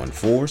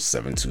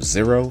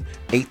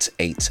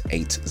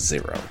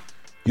 314-720-8880.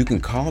 You can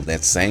call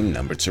that same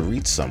number to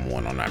reach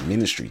someone on our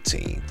ministry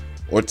team,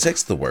 or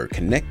text the word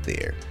CONNECT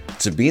there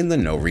to be in the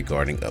know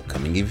regarding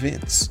upcoming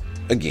events.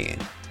 Again,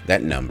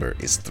 that number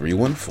is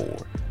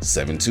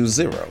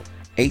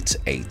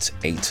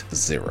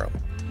 314-720-8880.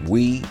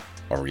 We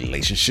are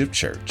Relationship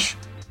Church.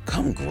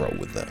 Come grow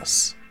with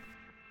us.